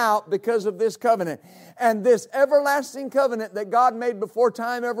you out because of this covenant. And this everlasting covenant that God made before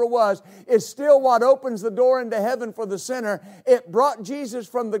time ever was is still what opens the door into heaven for the sinner. It brought Jesus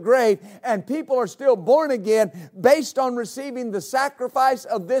from the grave, and people are still born again based on receiving the sacrifice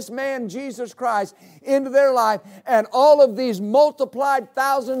of this man, Jesus Christ, into their life. And all of these multiplied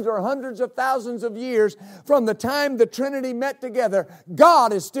thousands or hundreds of thousands of years from the time the Trinity met together,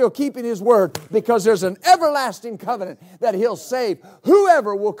 God is still keeping His word, because there's an everlasting covenant that He'll save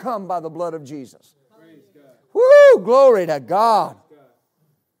whoever will come by the blood of Jesus. Woo! Glory to God.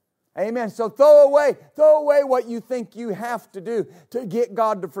 Amen. So throw away what you think you have to do to get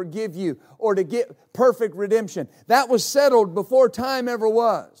God to forgive you or to get perfect redemption. That was settled before time ever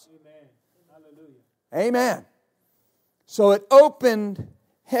was. Amen. Hallelujah. Amen. So it opened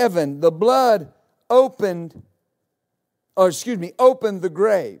heaven. The blood opened the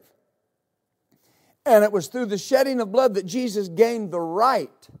grave. And it was through the shedding of blood that Jesus gained the right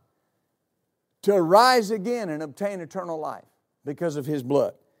to rise again and obtain eternal life because of His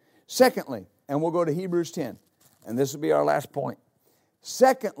blood. Secondly, and we'll go to Hebrews 10, and this will be our last point.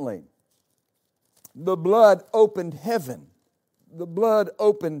 Secondly, the blood opened heaven. The blood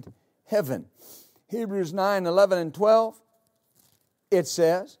opened heaven. Hebrews 9, 11, and 12, it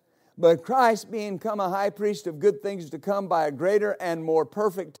says, but Christ being come a high priest of good things to come by a greater and more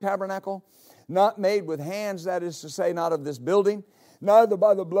perfect tabernacle, not made with hands, that is to say, not of this building, neither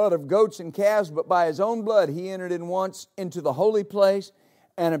by the blood of goats and calves, but by His own blood He entered in once into the holy place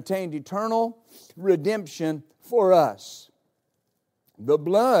and obtained eternal redemption for us. The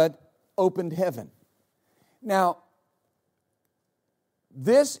blood opened heaven. Now,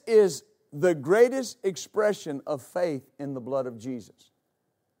 this is the greatest expression of faith in the blood of Jesus.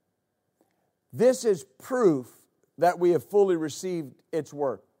 This is proof that we have fully received its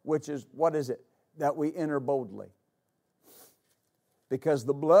work, which is, what is it? That we enter boldly. Because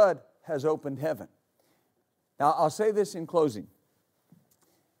the blood has opened heaven. Now, I'll say this in closing.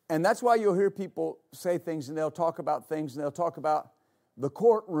 And that's why you'll hear people say things, and they'll talk about things, and they'll talk about the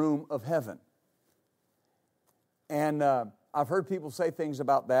courtroom of heaven. And I've heard people say things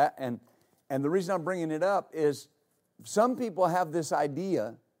about that. And the reason I'm bringing it up is some people have this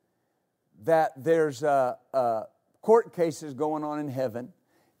idea that there's court cases going on in heaven,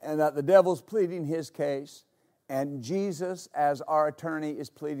 and that the devil's pleading his case, and Jesus, as our attorney, is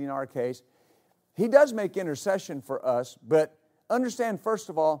pleading our case. He does make intercession for us, but understand, first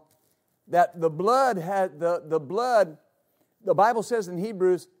of all, that the blood, the Bible says in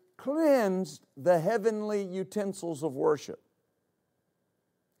Hebrews, cleansed the heavenly utensils of worship.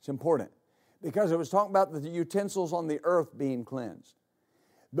 It's important because it was talking about the utensils on the earth being cleansed.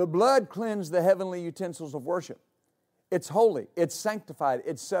 The blood cleansed the heavenly utensils of worship. It's holy, it's sanctified,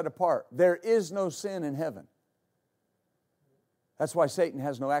 it's set apart. There is no sin in heaven. That's why Satan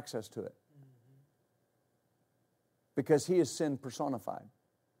has no access to it. Because he is sin personified.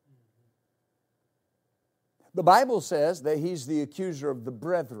 The Bible says that he's the accuser of the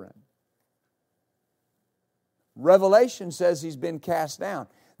brethren. Revelation says he's been cast down.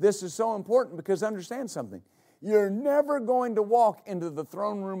 This is so important because understand something. You're never going to walk into the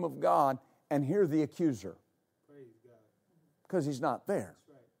throne room of God and hear the accuser. Because he's not there.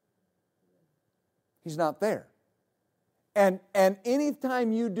 He's not there. And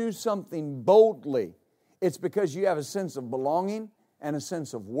anytime you do something boldly, it's because you have a sense of belonging and a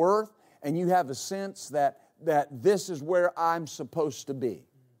sense of worth, and you have a sense that this is where I'm supposed to be.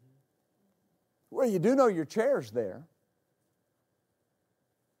 Well, you do know your chair's there.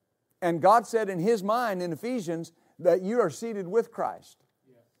 And God said in His mind in Ephesians that you are seated with Christ.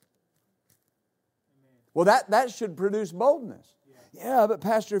 Well, that should produce boldness. Yeah, but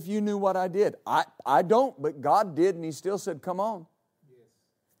Pastor, if you knew what I did. I don't, but God did, and He still said, come on.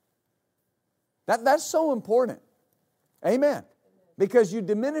 That's so important. Amen. Because you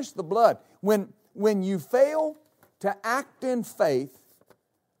diminish the blood. When you fail to act in faith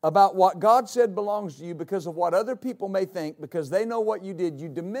about what God said belongs to you because of what other people may think, because they know what you did, you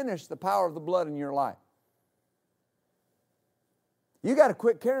diminish the power of the blood in your life. You got to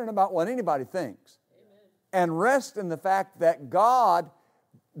quit caring about what anybody thinks. And rest in the fact that God,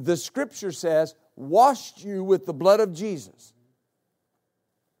 the Scripture says, washed you with the blood of Jesus.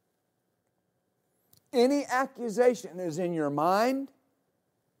 Any accusation is in your mind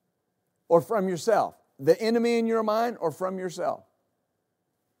or from yourself. The enemy in your mind or from yourself.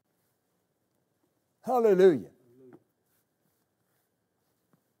 Hallelujah.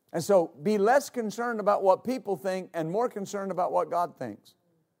 And so be less concerned about what people think and more concerned about what God thinks.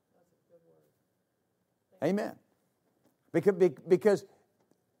 Amen. Because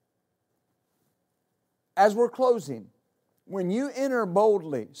as we're closing, when you enter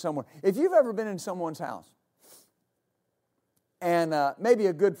boldly somewhere, if you've ever been in someone's house and maybe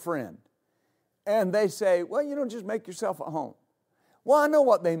a good friend, and they say, well, just make yourself at home. Well, I know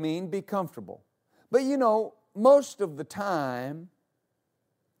what they mean, be comfortable. But most of the time,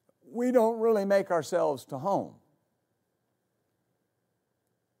 we don't really make ourselves to home.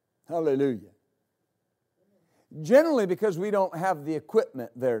 Hallelujah. Generally because we don't have the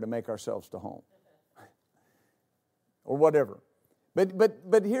equipment there to make ourselves to home. Or whatever.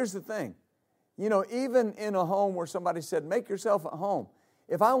 But here's the thing. Even in a home where somebody said, make yourself at home.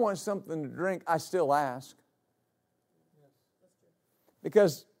 If I want something to drink, I still ask.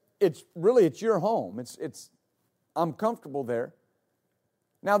 Because it's your home. I'm comfortable there.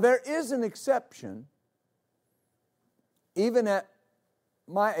 Now there is an exception, even at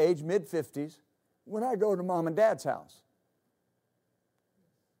my age, mid-50s, when I go to mom and dad's house.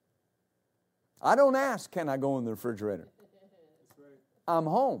 I don't ask, can I go in the refrigerator? I'm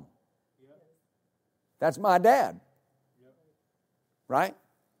home. That's my dad. Right?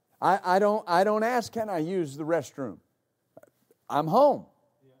 I don't ask, can I use the restroom? I'm home.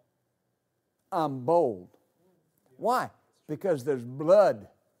 I'm bold. Why? Because there's blood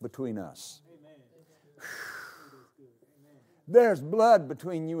between us. There's blood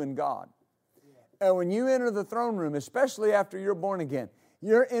between you and God. And when you enter the throne room, especially after you're born again,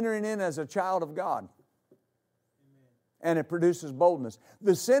 you're entering in as a child of God. And it produces boldness.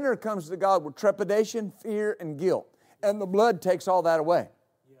 The sinner comes to God with trepidation, fear, and guilt. And the blood takes all that away.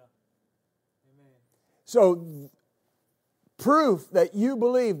 So, proof that you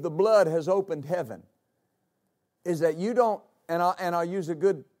believe the blood has opened heaven is that you don't, and I'll use a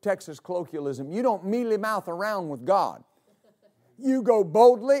good Texas colloquialism, you don't mealy mouth around with God. You go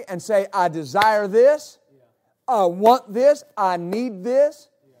boldly and say, I desire this, I want this, I need this.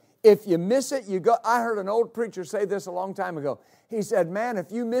 If you miss it, you go. I heard an old preacher say this a long time ago. He said, man,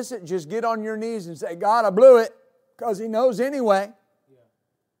 if you miss it, just get on your knees and say, God, I blew it, because He knows anyway.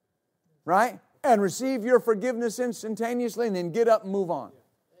 Right? And receive your forgiveness instantaneously and then get up and move on.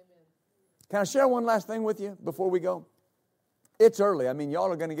 Can I share one last thing with you before we go? It's early. I mean,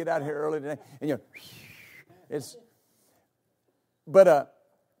 y'all are going to get out of here early today. And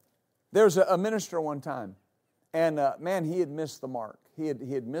there's a minister one time. And man, he had missed the mark. He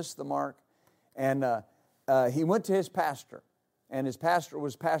had missed the mark. And he went to his pastor. And his pastor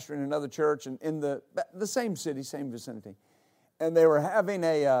was pastoring another church in the same city, same vicinity. And they were having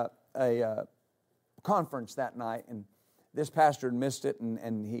a conference that night. And this pastor had missed it,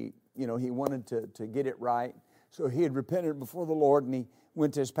 and he, he wanted to get it right. So he had repented before the Lord, and he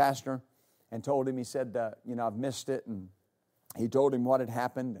went to his pastor and told him, he said, I've missed it, and he told him what had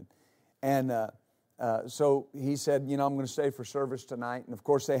happened, so he said, I'm going to stay for service tonight. And of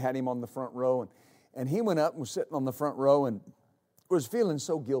course, they had him on the front row, and he went up and was sitting on the front row and was feeling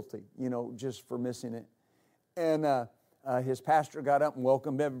so guilty, just for missing it. And his pastor got up and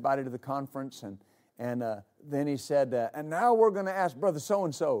welcomed everybody to the conference, and then he said, and now we're going to ask Brother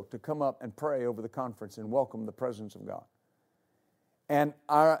so-and-so to come up and pray over the conference and welcome the presence of God. And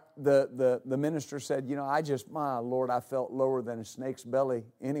the minister said, my Lord, I felt lower than a snake's belly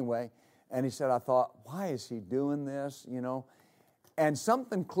anyway. And he said, I thought, why is he doing this, And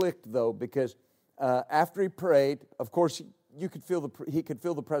something clicked, though, because after he prayed, of course, he could feel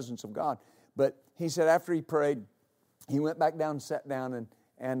the presence of God. But he said after he prayed, he went back down and sat down,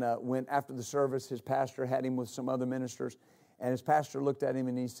 and went after the service. His pastor had him with some other ministers, and his pastor looked at him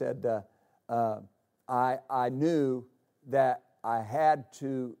and he said, I knew that I had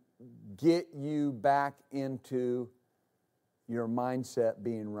to get you back into your mindset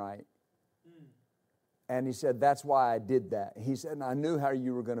being right. And he said, that's why I did that. He said, and I knew how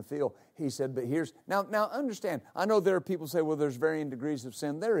you were going to feel. He said, but now understand, I know there are people who say, well, there's varying degrees of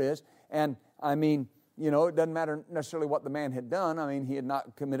sin. There is. And I mean, it doesn't matter necessarily what the man had done. I mean, he had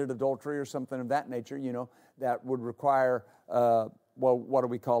not committed adultery or something of that nature, that would require, what do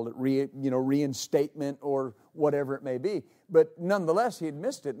we call it? Reinstatement or whatever it may be. But nonetheless, he had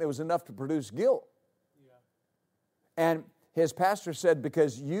missed it, and it was enough to produce guilt. Yeah. And his pastor said,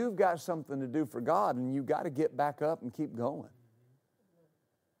 because you've got something to do for God, and you've got to get back up and keep going,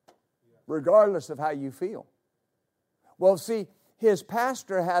 regardless of how you feel. Well, see, his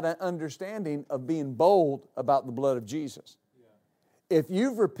pastor had an understanding of being bold about the blood of Jesus. Yeah. If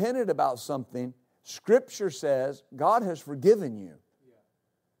you've repented about something, Scripture says God has forgiven you. Yeah.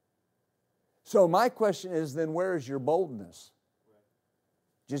 So my question is, then where is your boldness? Right.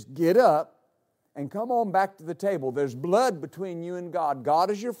 Just get up and come on back to the table. There's blood between you and God. God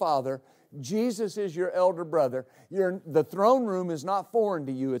is your Father. Jesus is your elder brother. The throne room is not foreign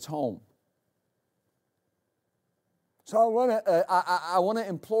to you. It's home. So I want to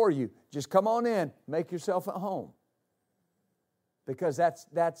implore you, just come on in, make yourself at home. Because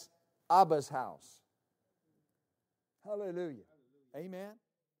that's Abba's house. Hallelujah. Amen.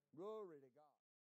 Glory to God.